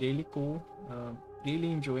been really cool.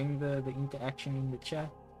 Really enjoying the interaction in the chat.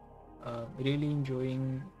 Really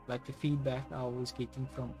enjoying like the feedback I was getting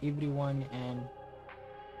from everyone, and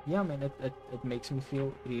yeah, man, it makes me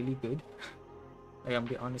feel really good. Like, I'm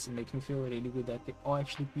be honest, it makes me feel really good that there are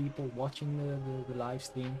actually people watching the live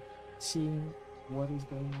stream, seeing what is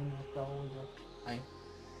going on with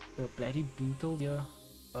the bloody beetle here.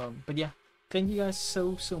 But yeah, thank you guys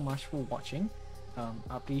so much for watching. I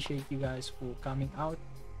appreciate you guys for coming out,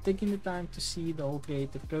 taking the time to see the whole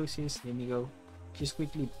creative process. Let me go just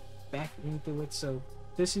quickly back into it. So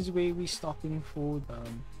this is where we're stopping for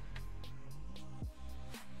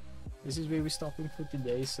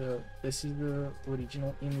today. So this is the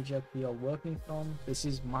original image that we are working from. This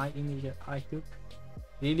is my image that I took.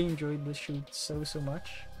 Really enjoyed the shoot so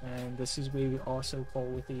much, and this is where we are so far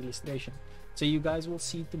with the illustration. So you guys will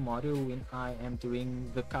see tomorrow when I am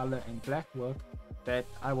doing the color and black work that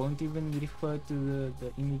I won't even refer to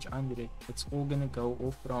the image under it. It's all gonna go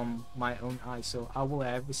off from my own eye. So I will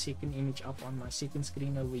have a second image up on my second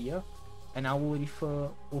screen over here, and I will refer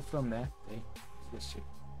off from that. Hey, let's check.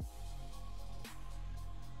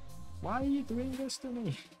 Why are you doing this to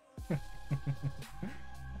me?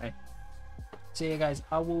 Right. So yeah guys,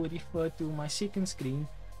 I will refer to my second screen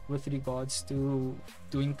with regards to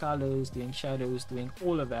doing colors, doing shadows, doing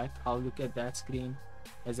all of that. I'll look at that screen,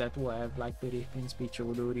 as that will have like the reference picture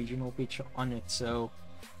or the original picture on it. So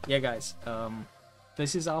yeah guys,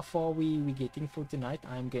 this is how far we're getting for tonight.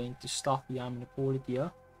 I'm going to stop here. I'm going to call it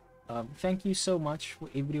here. Thank you so much for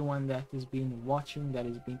everyone that has been watching, that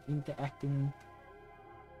has been interacting,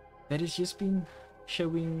 that has just been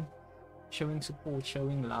showing support,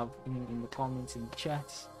 showing love in the comments, in the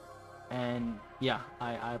chats. And yeah,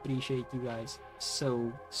 I appreciate you guys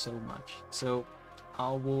so much. So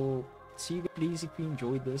I will see you. Please, if you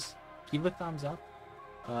enjoyed this, give a thumbs up,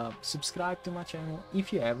 subscribe to my channel.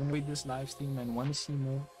 If you haven't enjoyed this live stream and want to see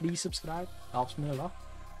more, please subscribe, helps me a lot.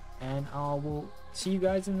 And I will see you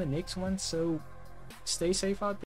guys in the next one. So stay safe out there.